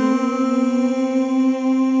you,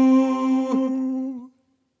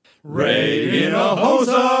 Ray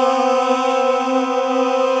Inahosa.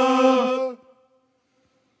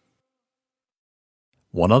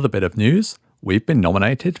 One other bit of news, we've been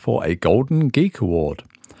nominated for a Golden Geek Award.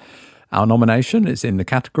 Our nomination is in the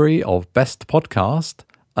category of Best Podcast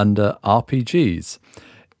under RPGs.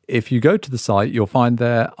 If you go to the site, you'll find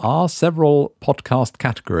there are several podcast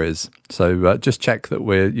categories. So just check that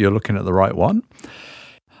you're looking at the right one.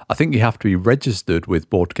 I think you have to be registered with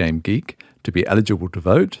Board Game Geek to be eligible to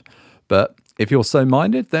vote, but if you're so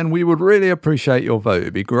minded, then we would really appreciate your vote.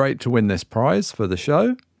 It'd be great to win this prize for the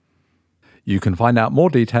show. You can find out more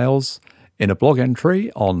details in a blog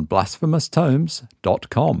entry on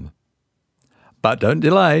blasphemoustomes.com. But don't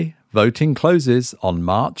delay, voting closes on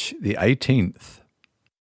March the 18th.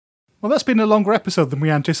 Well, that's been a longer episode than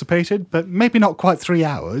we anticipated, but maybe not quite 3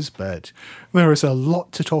 hours, but there is a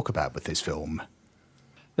lot to talk about with this film.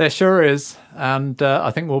 There sure is, and I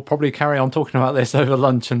think we'll probably carry on talking about this over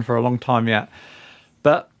lunch and for a long time yet.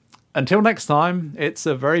 But until next time, it's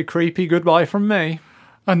a very creepy goodbye from me.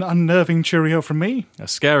 An unnerving cheerio from me. A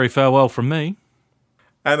scary farewell from me.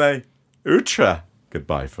 And a ultra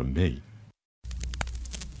goodbye from me.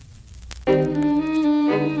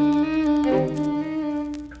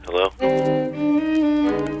 Hello?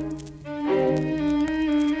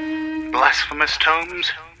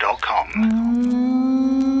 BlasphemousTomes.com.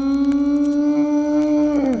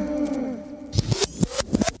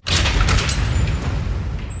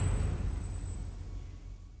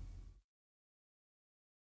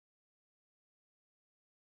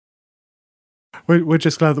 We're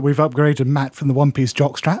just glad that we've upgraded Matt from the One-Piece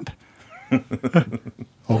jockstrap.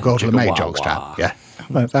 Or Gold LeMay jockstrap, yeah.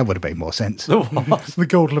 That would have made more sense. The what? The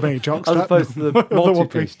Gold LeMay jockstrap. As opposed to the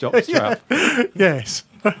multi-piece jockstrap. Yeah. Yes.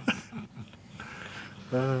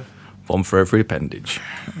 One for every appendage.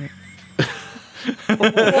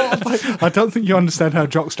 I don't think you understand how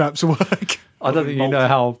jockstraps work. I don't think you know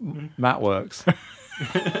how Matt works.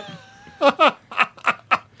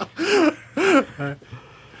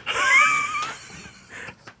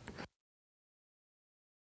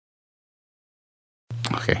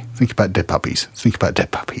 Okay, think about dead puppies. Think about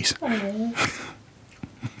dead puppies.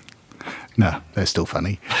 No, they're still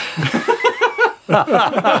funny.